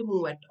not going to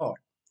move at all.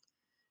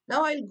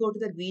 Now I'll go to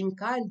the green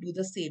car and do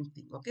the same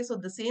thing. Okay, so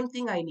the same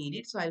thing I need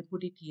it. So I'll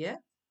put it here.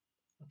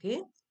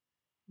 Okay,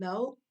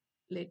 now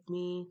let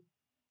me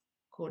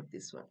code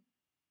this one.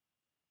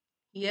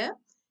 Here,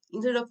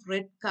 instead of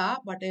red car,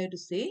 what I have to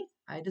say,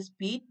 I have to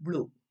speed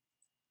blue.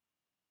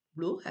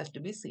 Blue has to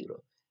be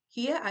 0.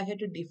 Here I had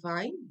to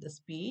define the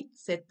speed,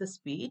 set the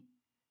speed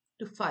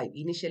to 5.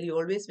 Initially,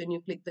 always when you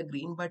click the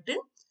green button,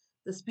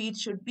 the speed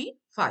should be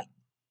 5.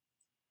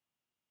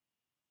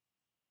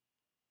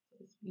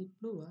 Speed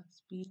blue,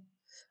 speed.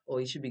 Oh,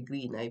 it should be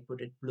green. I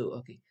put it blue.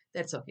 Okay,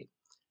 that's okay.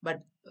 But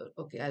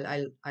okay,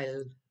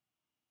 I'll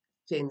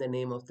change the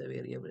name of the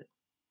variable.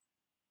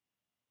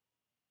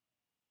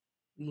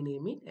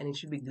 Rename it, and it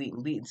should be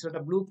green. Green. It's not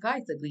a blue car.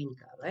 It's a green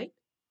car, right?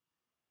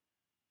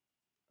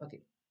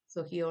 Okay.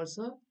 So here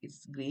also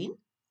it's green.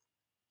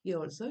 Here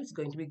also it's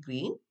going to be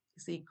green.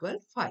 Is equal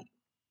 5.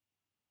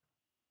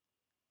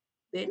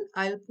 Then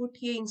I'll put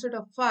here instead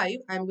of 5,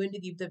 I'm going to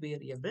give the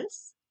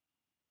variables.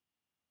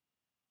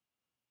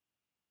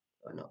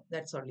 Oh no,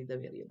 that's only the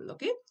variable.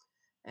 Okay.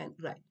 And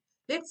right.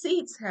 Let's see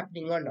it's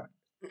happening or not.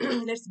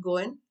 Let's go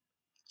and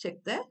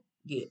check the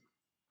game.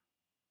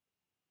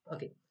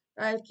 Okay.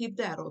 I'll keep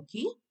the arrow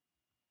key.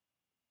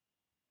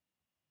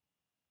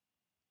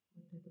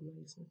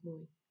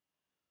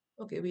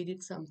 Okay, we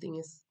did something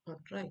is not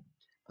right.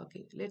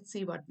 Okay, let's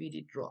see what we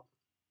did wrong.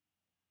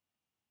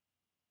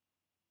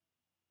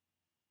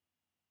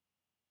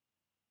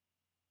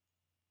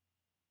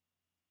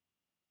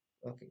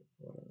 Okay.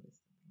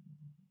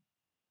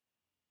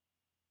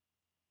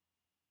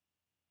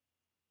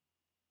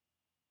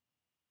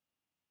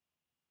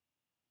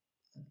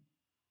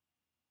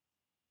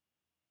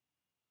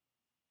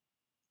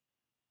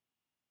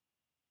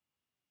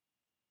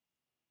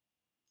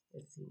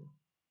 Let's see.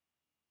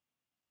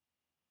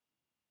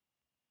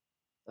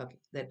 Okay,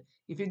 that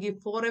if you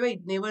give 4 away,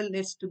 it never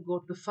lets to go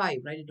to 5,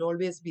 right? It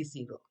always be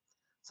 0.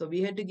 So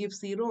we had to give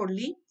 0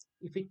 only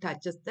if it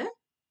touches the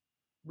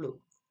blue.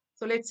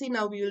 So let's see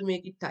now we will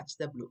make it touch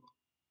the blue.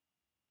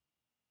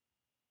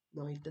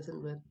 No, it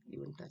doesn't work,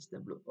 even touch the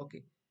blue.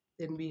 Okay,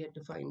 then we had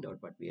to find out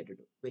what we had to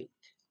do. Wait,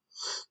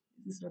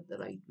 this is not the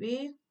right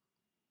way.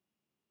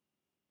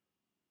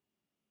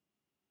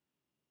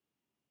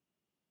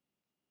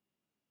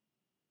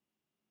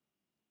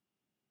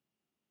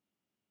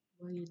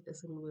 Why it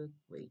doesn't work?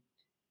 Wait,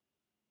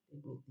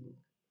 let me think.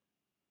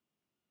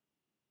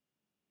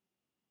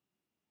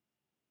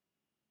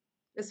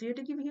 Yes, we have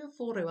to give here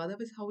 4 away.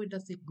 Otherwise, how it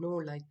does it know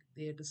like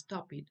they have to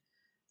stop it?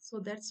 So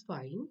that's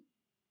fine.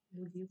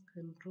 We'll give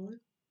control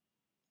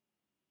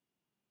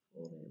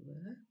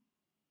forever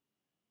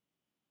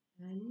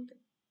and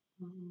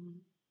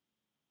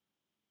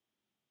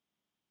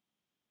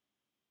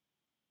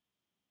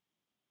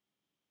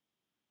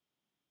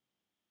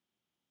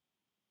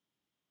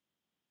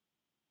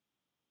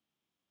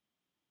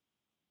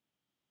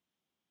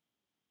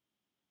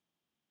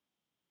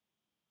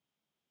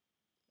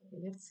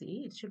let's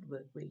see, it should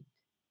work. Wait.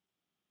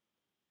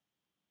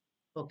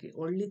 Okay,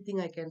 only thing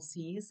I can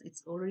see is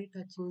it's already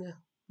touching the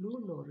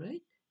blue, no,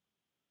 right?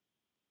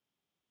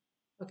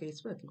 Okay,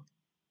 it's working.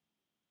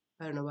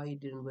 I don't know why it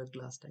didn't work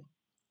last time.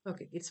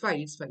 Okay, it's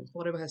fine. It's fine.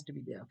 Forever has to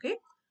be there. Okay,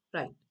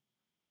 right.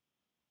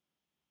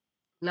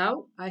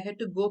 Now I had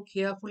to go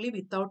carefully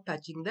without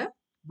touching the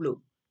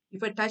blue.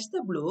 If I touch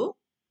the blue,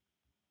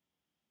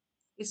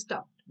 it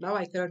stopped. Now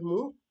I cannot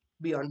move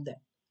beyond that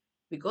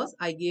because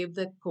I gave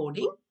the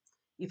coding.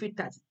 If it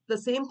touch the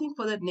same thing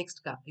for the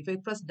next car. If I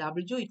press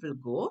W, it will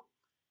go,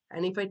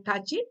 and if I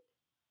touch it,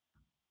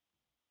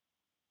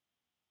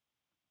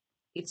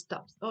 it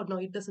stops. Oh no,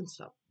 it doesn't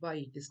stop. Why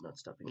it is not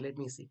stopping? Let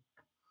me see.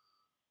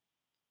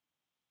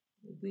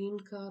 The green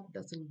car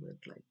doesn't work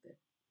like that.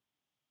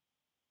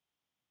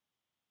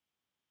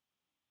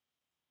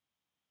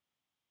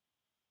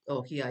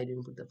 Oh, here I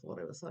didn't put the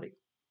forever. Sorry,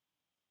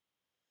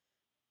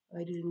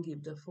 I didn't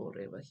give the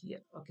forever here.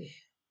 Okay,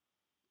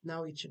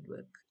 now it should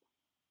work.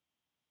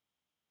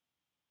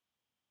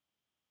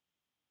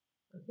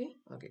 Okay,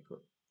 okay,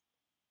 cool.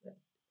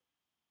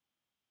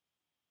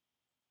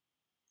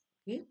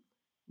 Okay,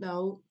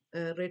 now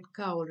red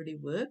car already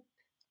worked.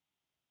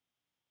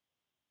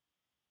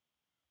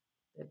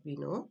 That we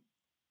know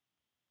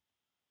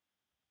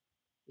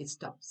it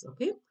stops.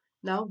 Okay,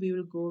 now we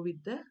will go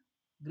with the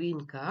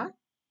green car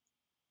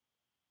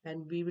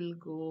and we will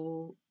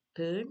go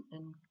turn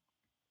and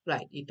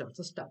right, it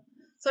also stopped.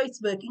 So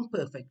it's working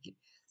perfectly.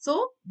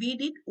 So we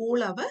did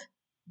all our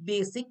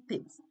basic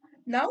things.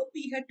 Now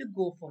we had to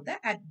go for the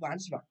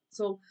advanced one.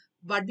 So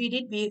what we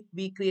did,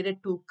 we created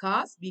two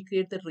cars, we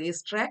created the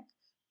racetrack,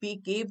 we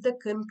gave the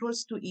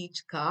controls to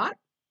each car,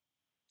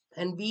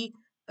 and we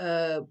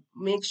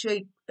make sure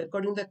it,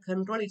 according to the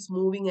control it's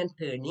moving and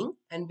turning,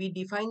 and we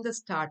define the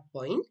start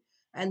point,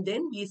 and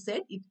then we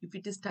said if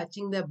it is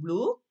touching the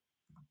blue,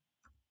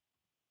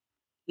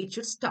 it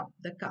should stop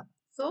the car.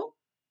 So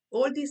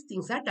all these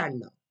things are done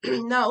now.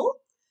 Now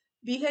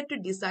we had to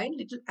design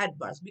little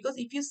advanced, because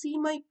if you see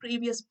my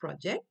previous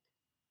project,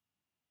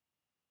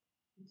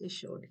 which is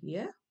showed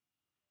here,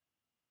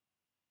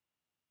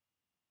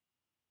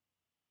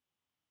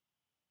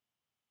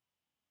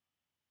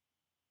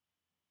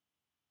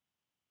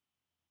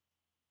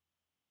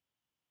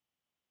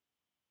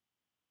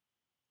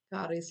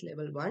 car is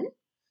level 1.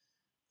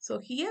 So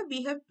here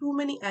we have too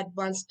many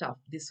advanced stuff,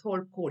 this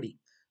whole coding.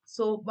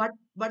 So but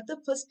the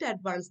first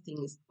advanced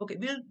thing is, okay,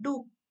 we'll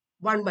do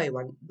one by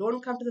one.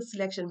 Don't come to the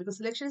selection, because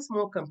selection is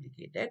more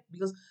complicated,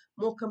 because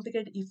more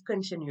complicated if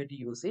condition you have to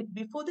use it.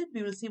 Before that,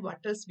 we will see what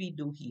else we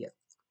do here.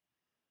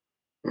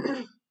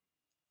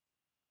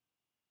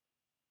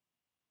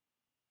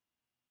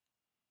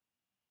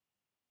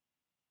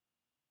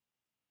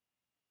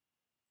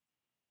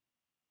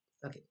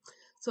 Okay,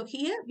 so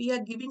here we are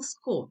giving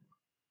score,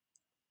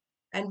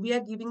 and we are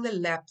giving the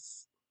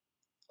laps,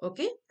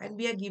 okay, and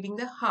we are giving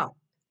the heart.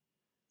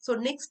 So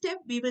next step,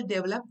 we will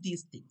develop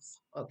these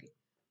things. Okay,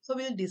 so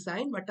we'll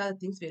design what are the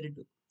things we have to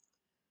do.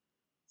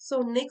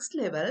 So next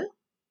level,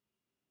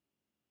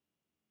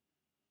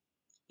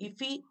 if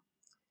we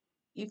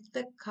if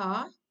the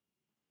car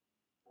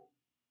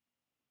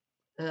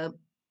uh,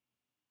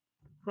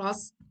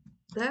 cross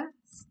the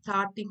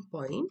starting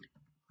point,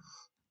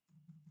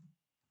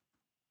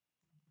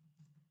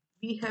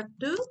 we have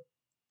to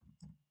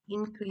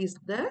increase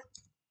the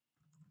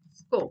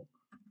scope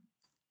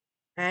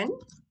and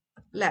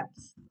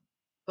laps.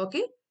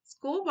 Okay,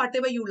 scope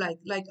whatever you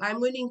like I'm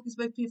going to increase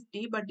by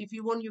 50, but if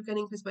you want, you can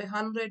increase by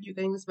 100, you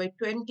can increase by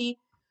 20,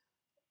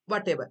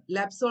 whatever.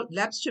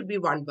 Laps should be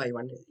one by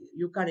one.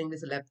 You can't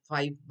increase a lap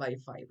 5 by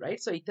 5, right?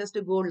 So it has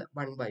to go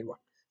one by one.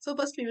 So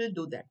first we will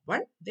do that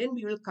one, then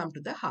we will come to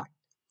the heart.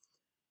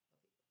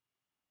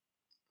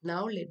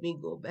 Now let me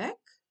go back.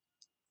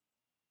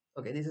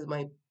 Okay, this is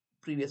my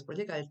previous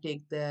project. I'll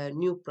take the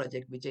new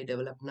project which I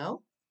developed now.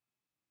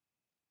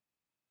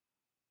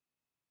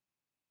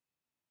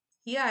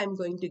 Here I'm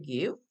going to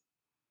give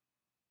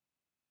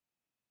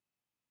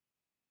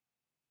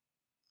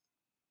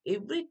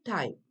every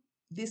time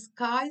this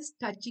car is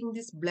touching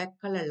this black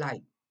color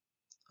line.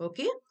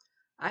 Okay,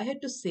 I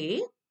had to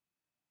say,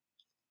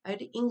 I had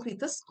to increase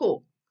the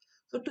scope.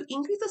 So to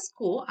increase the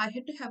scope, I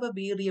had to have a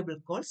variable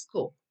called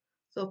scope.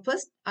 So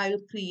first I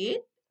will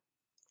create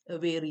a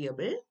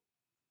variable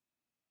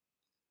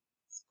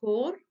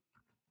score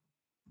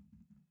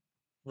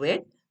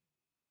red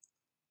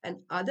and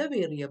other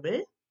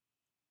variable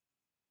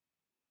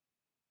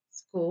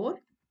score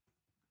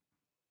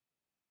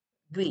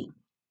green.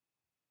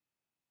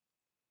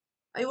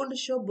 I want to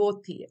show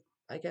both here.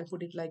 I can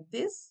put it like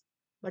this,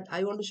 but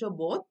I want to show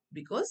both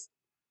because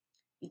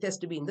it has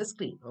to be in the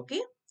screen.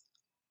 Okay,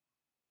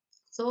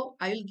 so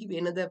I will give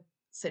another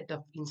set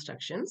of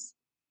instructions.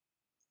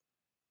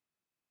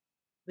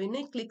 When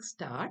I click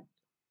start,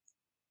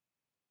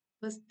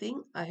 first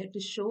thing I had to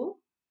show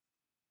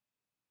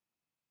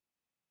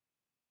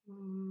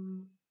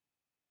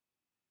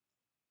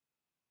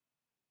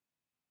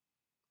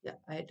yeah,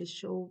 I had to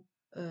show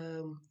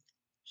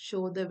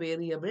the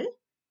variable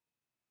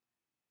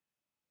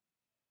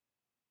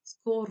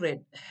score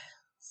red.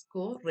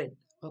 Score red.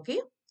 Okay,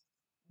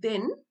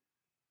 then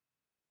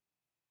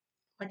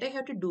what I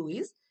have to do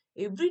is,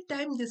 every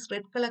time this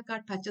red color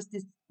card touches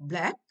this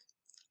black,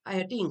 I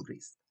had to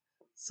increase.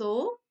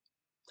 So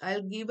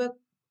I'll give a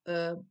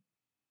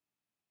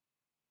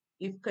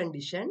if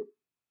condition.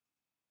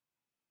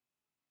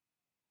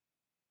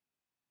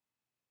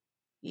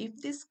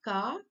 If this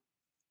car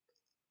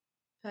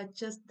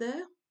touches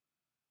the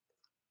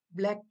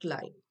black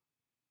line,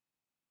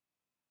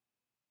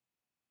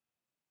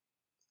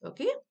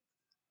 okay,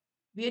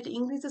 we have to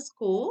increase the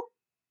score,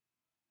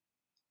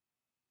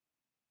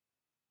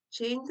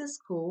 change the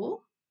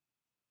score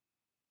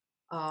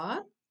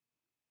R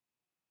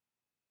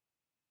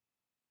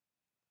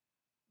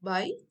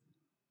by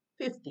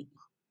 50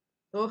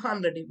 or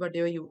 100,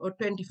 whatever you, or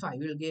 25,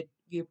 we'll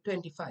give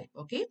 25,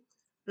 okay,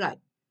 right.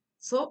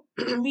 So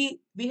we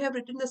have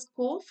written the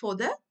score for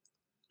the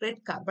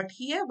red car, but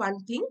here one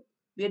thing,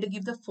 we have to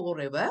give the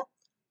forever.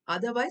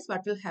 Otherwise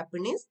what will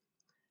happen is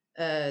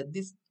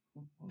this,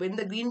 when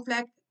the green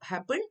flag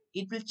happen,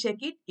 it will check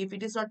it. If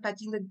it is not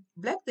touching the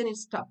black, then it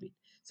stop it.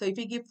 So if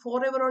we give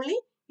forever only,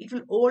 it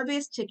will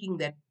always checking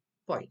that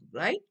point,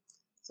 right?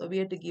 So we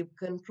have to give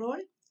control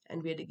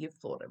and we have to give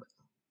forever.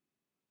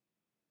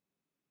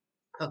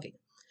 Okay,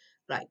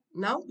 right.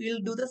 Now we'll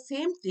do the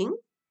same thing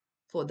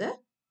for the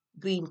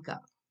green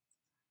car.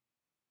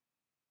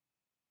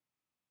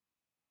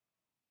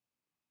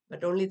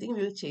 But only thing,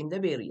 we will change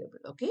the variable,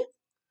 okay?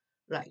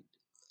 Right.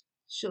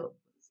 So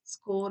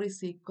score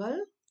is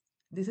equal,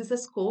 this is a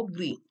score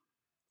green.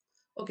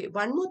 Okay,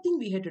 one more thing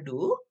we had to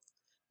do,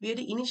 we had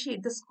to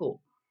initiate the score.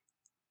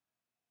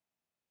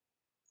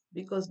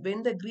 Because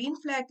when the green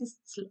flag is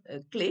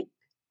clicked,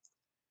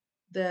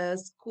 the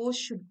score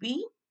should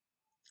be,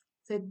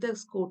 set the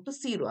score to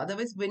 0.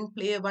 Otherwise, when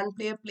one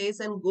player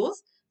plays and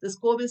goes, the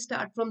score will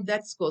start from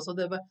that score. So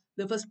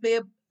the first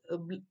player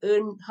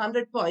earn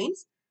 100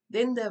 points.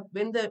 Then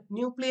when the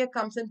new player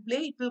comes and play,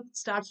 it will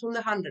start from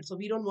the 100. So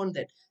we don't want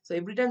that. So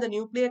every time the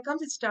new player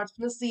comes, it starts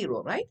from the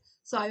 0, right?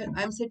 So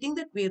I'm setting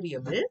that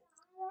variable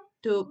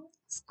to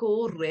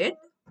score red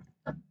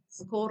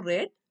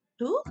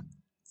to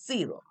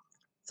 0.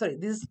 Sorry,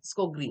 this is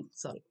score green.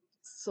 Sorry.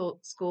 So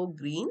score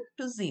green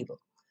to 0.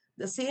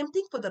 The same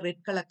thing for the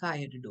red color car, I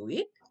had to do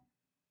it.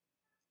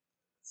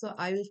 So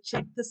I will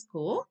check the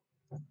score.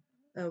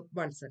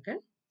 1 second.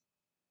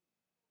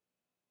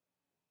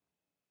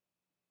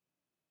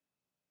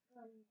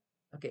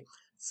 Okay.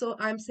 So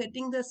I'm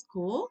setting the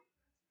score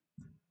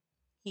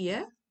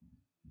here.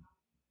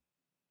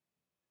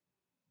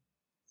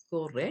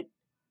 Score red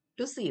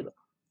to 0.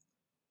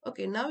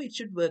 Okay. Now it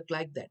should work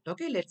like that.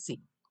 Okay. Let's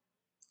see.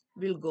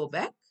 We'll go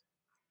back.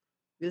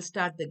 We'll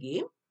start the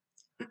game.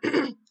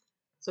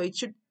 So it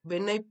should,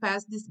 when I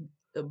pass this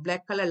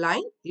black color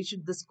line,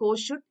 the score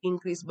should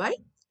increase by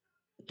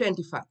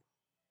 25.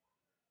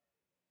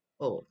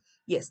 Oh,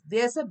 yes,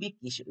 there's a big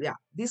issue. Yeah,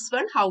 this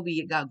one, how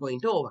we are going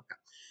to overcome.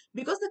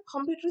 Because the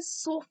computer is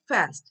so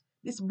fast,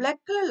 this black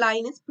color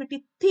line is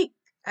pretty thick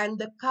and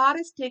the car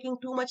is taking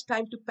too much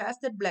time to pass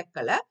that black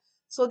color.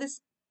 So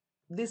this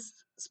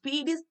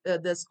speed is,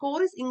 the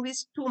score is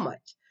increased too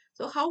much.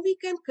 So how we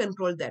can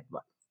control that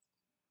one?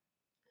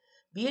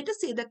 We have to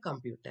say the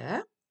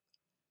computer,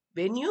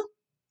 when you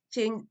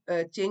change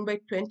by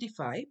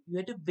 25, you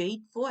have to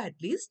wait for at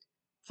least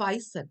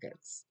 5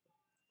 seconds.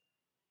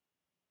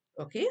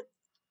 Okay.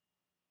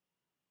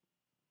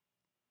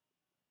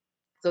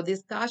 So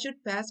this car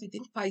should pass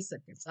within 5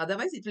 seconds.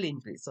 Otherwise, it will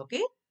increase.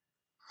 Okay.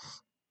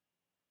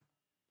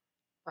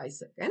 5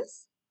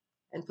 seconds.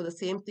 And for the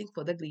same thing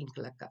for the green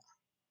color car.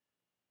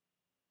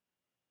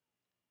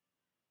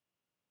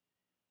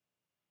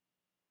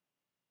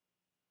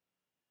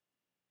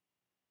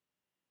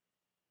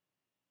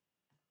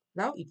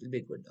 Now it will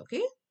be good.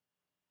 Okay.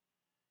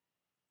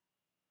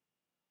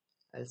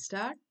 I'll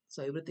start.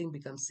 So everything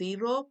becomes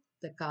 0.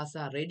 The cars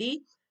are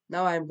ready.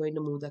 Now I'm going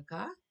to move the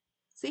car.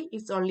 See,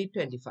 it's only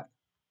 25.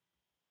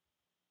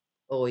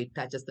 Oh, it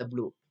touches the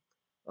blue.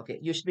 Okay,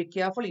 you should be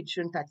careful. It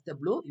shouldn't touch the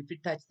blue. If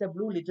it touches the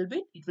blue a little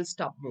bit, it will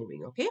stop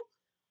moving. Okay.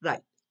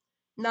 Right.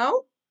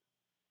 Now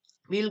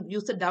we'll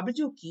use the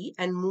W key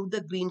and move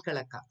the green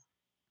color car.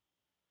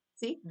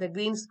 See, the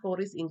green score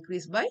is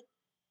increased by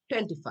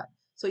 25.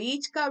 So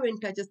each car when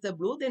touches the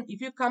blue, then if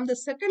you come the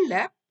second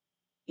lap,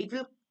 it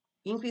will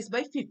increase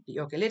by 50.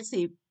 Okay, let's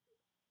see.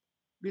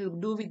 We'll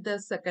do with the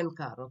second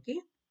car. Okay.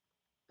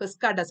 First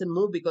car doesn't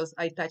move because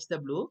I touched the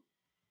blue.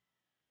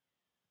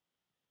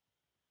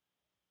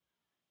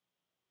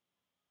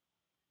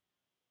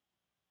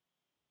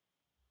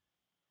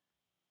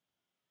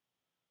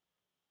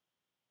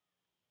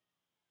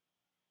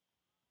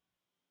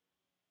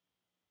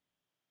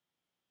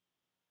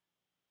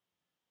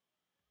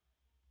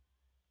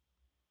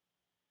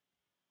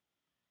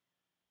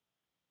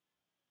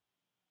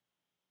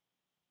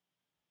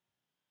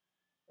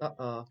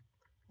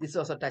 This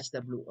also touched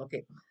the blue.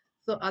 Okay.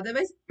 So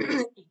otherwise, it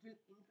will increase the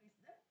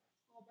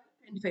score by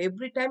 25.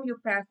 Every time you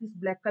pass this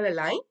black color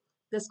line,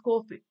 the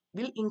score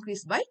will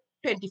increase by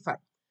 25.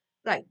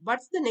 Right.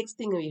 What's the next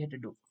thing we have to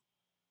do?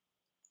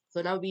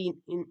 So now we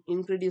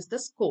introduce the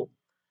score.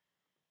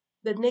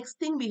 The next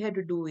thing we have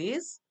to do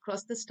is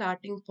cross the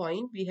starting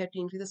point. We have to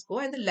increase the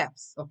score and the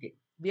laps. Okay.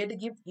 we had to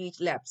give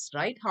each laps,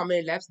 right? How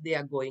many laps they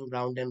are going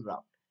round and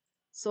round.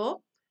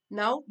 So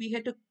now we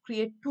had to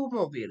create two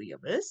more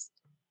variables.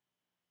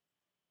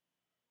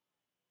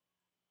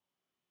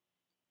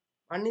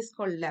 One is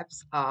called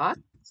laps R,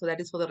 so that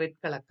is for the red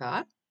color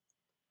car,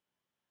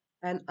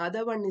 and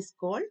other one is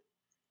called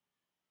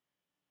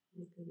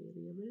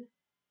variable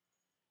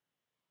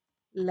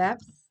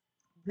laps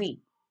V,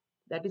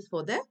 that is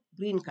for the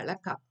green color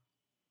car.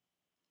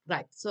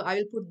 Right, so I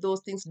will put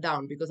those things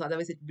down because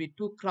otherwise it will be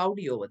too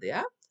crowdy over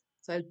there.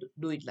 So I'll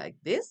do it like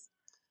this.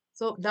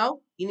 So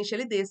now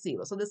initially they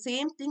 0. So the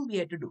same thing we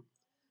have to do.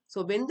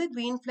 So when the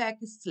green flag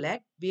is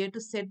select, we have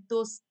to set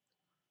those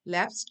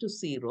laps to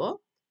 0.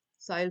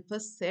 So I'll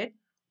first set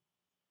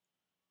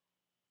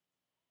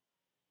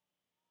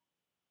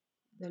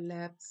the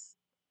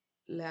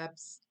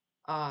laps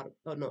are,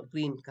 oh no,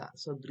 green car.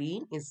 So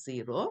green is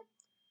 0.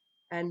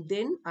 And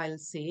then I'll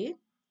say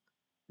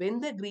when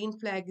the green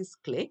flag is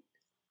clicked,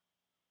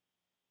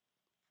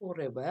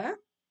 forever,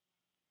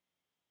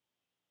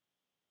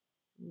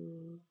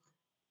 even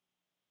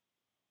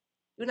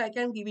I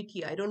can give it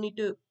here. I don't need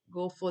to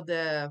go for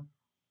the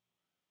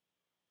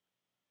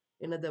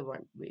another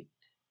one. Wait,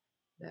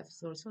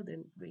 laps also,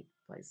 then wait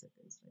 5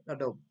 seconds. Right?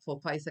 No, for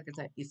 5 seconds,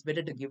 it's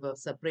better to give a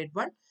separate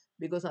one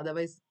because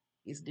otherwise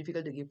it's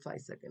difficult to give 5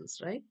 seconds,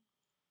 right?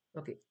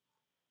 Okay.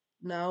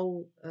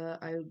 Now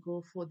I'll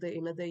go for the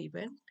another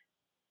event.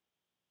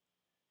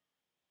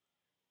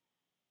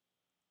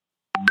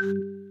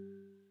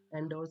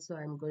 And also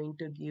I'm going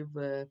to give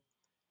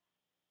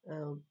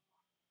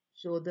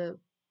show the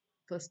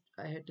first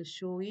I had to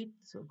show it.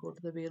 So go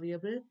to the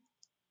variable,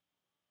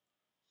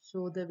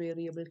 show the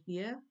variable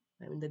here.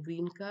 I'm in the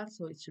green car,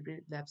 so it should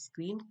be laps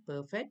green,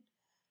 perfect.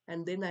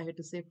 And then I had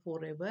to say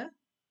forever.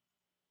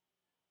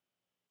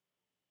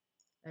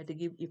 I had to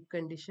give if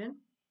condition.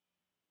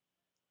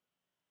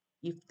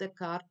 If the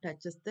car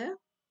touches the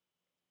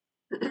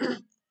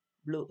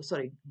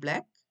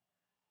black,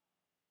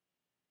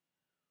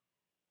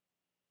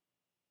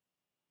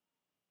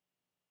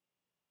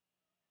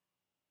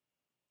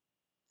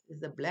 is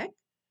the black,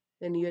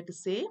 then you have to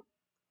say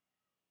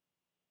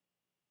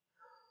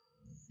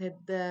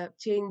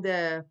change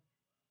the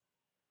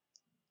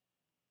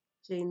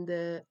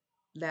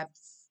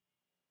laps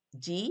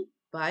G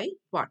by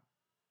 1.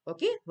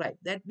 Okay, right.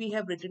 That we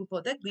have written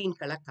for the green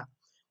color car.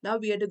 Now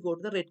we have to go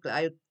to the red color.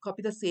 I'll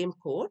copy the same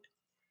code.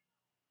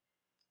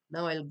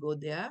 Now I'll go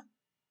there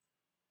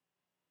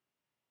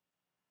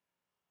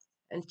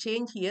and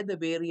change here the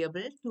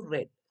variable to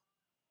red.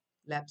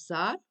 Laps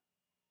are,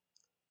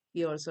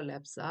 here also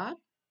laps are.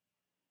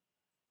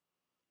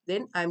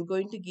 Then I'm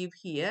going to give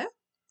here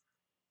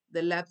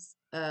the laps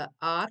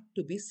are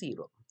to be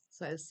 0.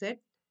 So I'll set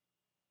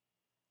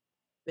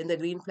when the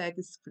green flag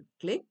is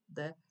clicked,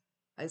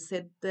 I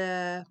set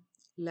the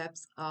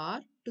laps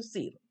are to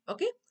 0.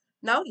 Okay,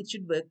 now it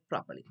should work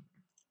properly.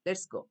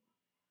 Let's go.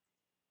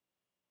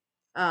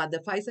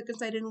 The 5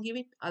 seconds I didn't give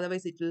it,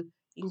 otherwise it will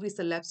increase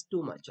the laps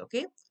too much.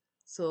 Okay,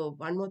 so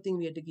one more thing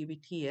we have to give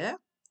it here,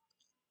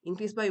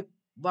 increase by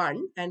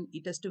 1, and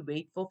it has to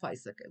wait for 5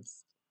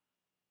 seconds.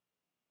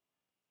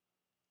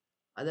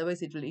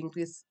 Otherwise it will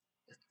increase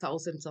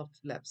thousands of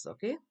laps.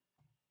 Okay,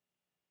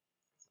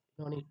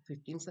 no need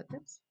 15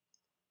 seconds,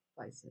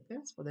 5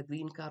 seconds. For the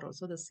green car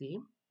also the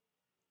same.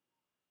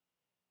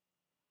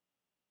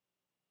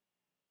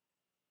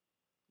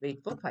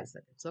 Wait for 5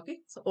 seconds. Okay,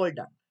 so all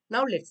done.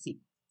 Now let's see.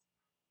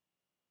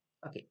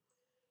 Okay,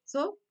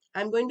 so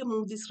I'm going to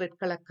move this red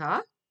color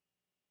car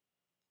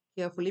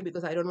carefully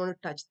because I don't want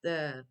to touch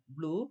the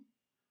blue.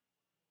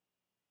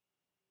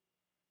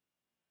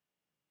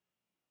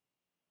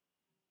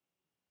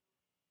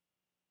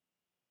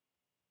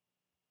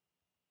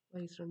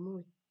 Why is it not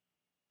moving?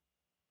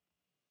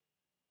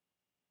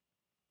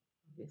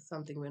 Okay,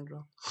 something went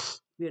wrong.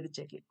 We have to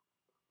check it.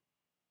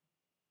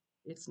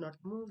 It's not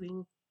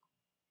moving.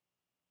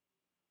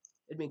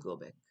 Let me go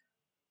back.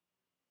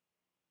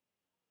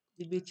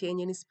 Did we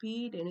change any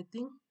speed,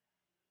 anything?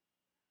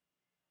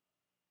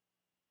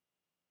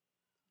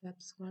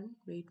 Laps 1,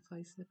 wait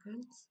 5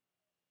 seconds.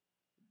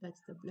 That's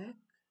the black.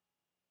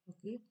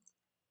 Okay,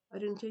 I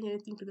didn't change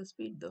anything to the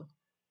speed though.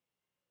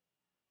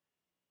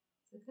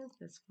 Seconds,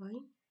 that's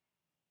fine.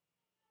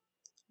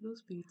 Blue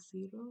speed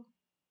 0.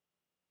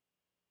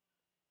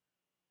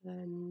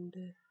 And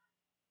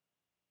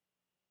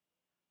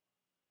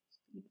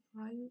speed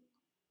 5.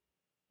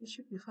 It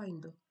should be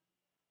fine though.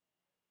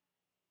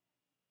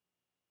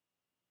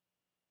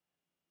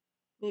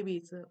 Maybe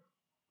it's a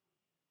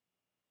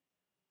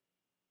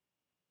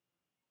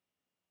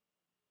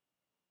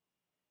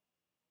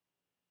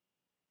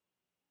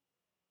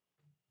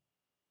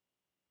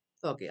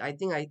okay. I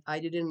think I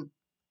didn't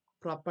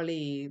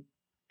properly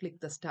click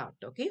the start.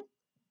 Okay,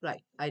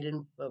 right,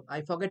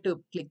 I forgot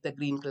to click the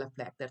green color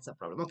flag. That's a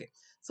problem. Okay,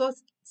 so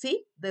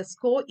see the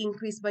score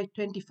increased by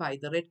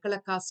 25. The red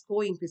color car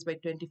score increased by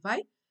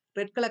 25.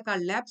 Red color car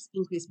laps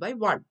increased by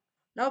 1.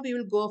 Now we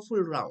will go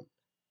full round.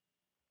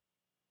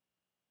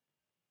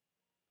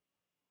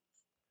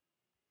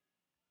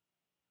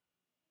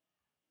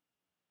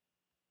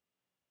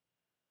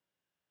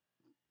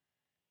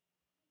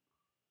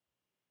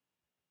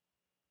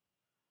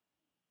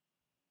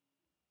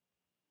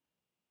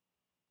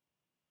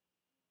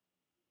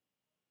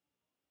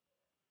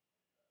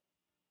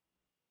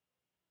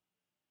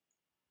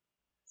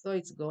 So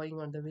it's going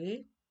on the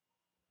way.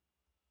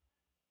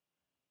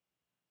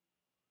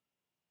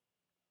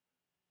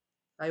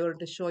 I want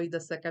to show you the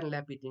second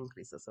lap it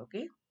increases,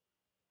 okay?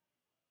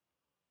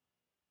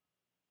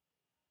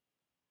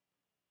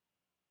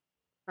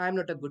 I'm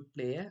not a good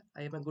player.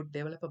 I am a good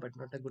developer, but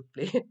not a good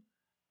player.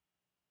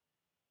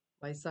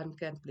 My son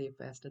can play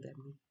faster than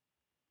me.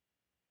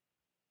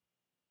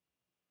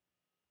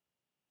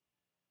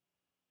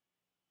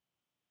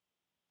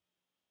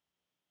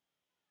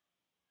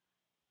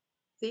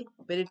 See,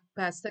 when it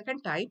passed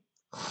second time,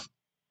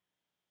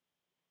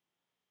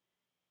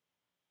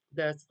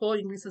 the score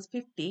increases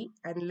 50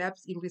 and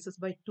laps increases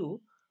by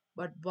 2.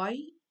 But why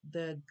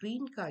the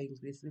green car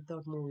increase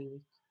without moving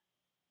it?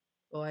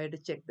 Oh, I had to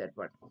check that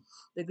one.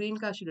 The green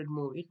car shouldn't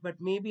move it, but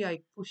maybe I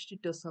pushed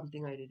it or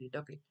something. I did it.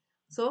 Okay.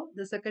 So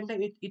the second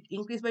time it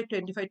increased by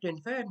 25,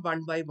 25 and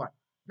 1 by 1.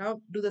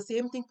 Now do the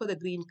same thing for the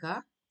green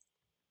car.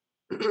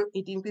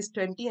 It increased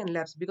 20 and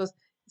laps because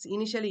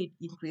initially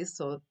it increased.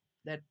 So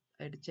that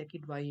I had to check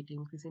it why it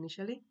increased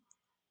initially.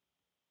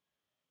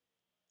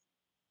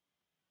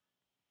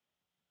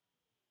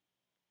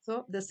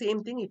 So the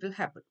same thing it will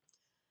happen.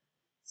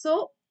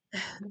 So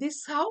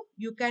this how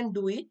you can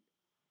do it,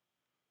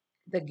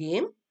 the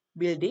game,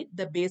 build it,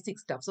 the basic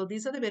stuff. So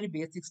these are the very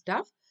basic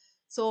stuff.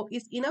 So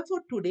it's enough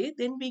for today.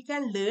 Then we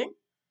can learn,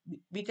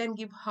 we can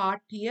give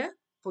heart here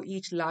for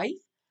each life,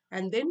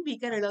 and then we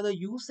can allow the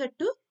user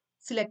to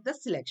select the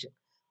selection.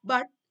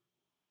 But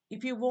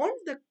if you want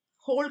the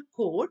whole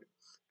code,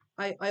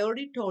 I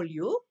already told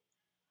you,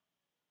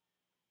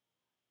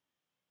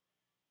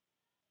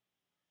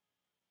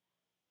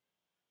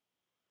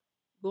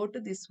 go to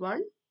this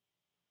one,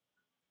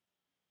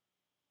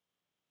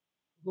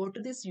 go to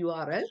this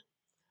URL.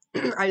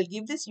 I'll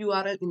give this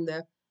URL in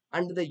the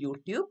under the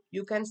YouTube.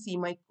 You can see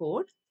my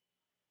code.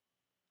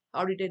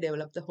 How did I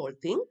develop the whole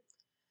thing?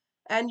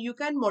 And you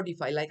can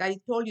modify, like I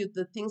told you,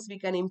 the things we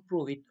can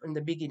improve it in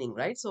the beginning,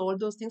 right? So all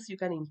those things you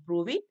can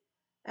improve it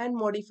and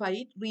modify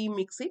it,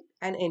 remix it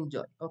and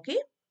enjoy. Okay,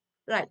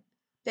 right.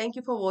 Thank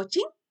you for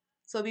watching.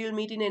 So we will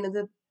meet in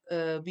another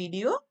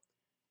video.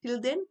 Till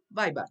then,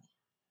 bye bye.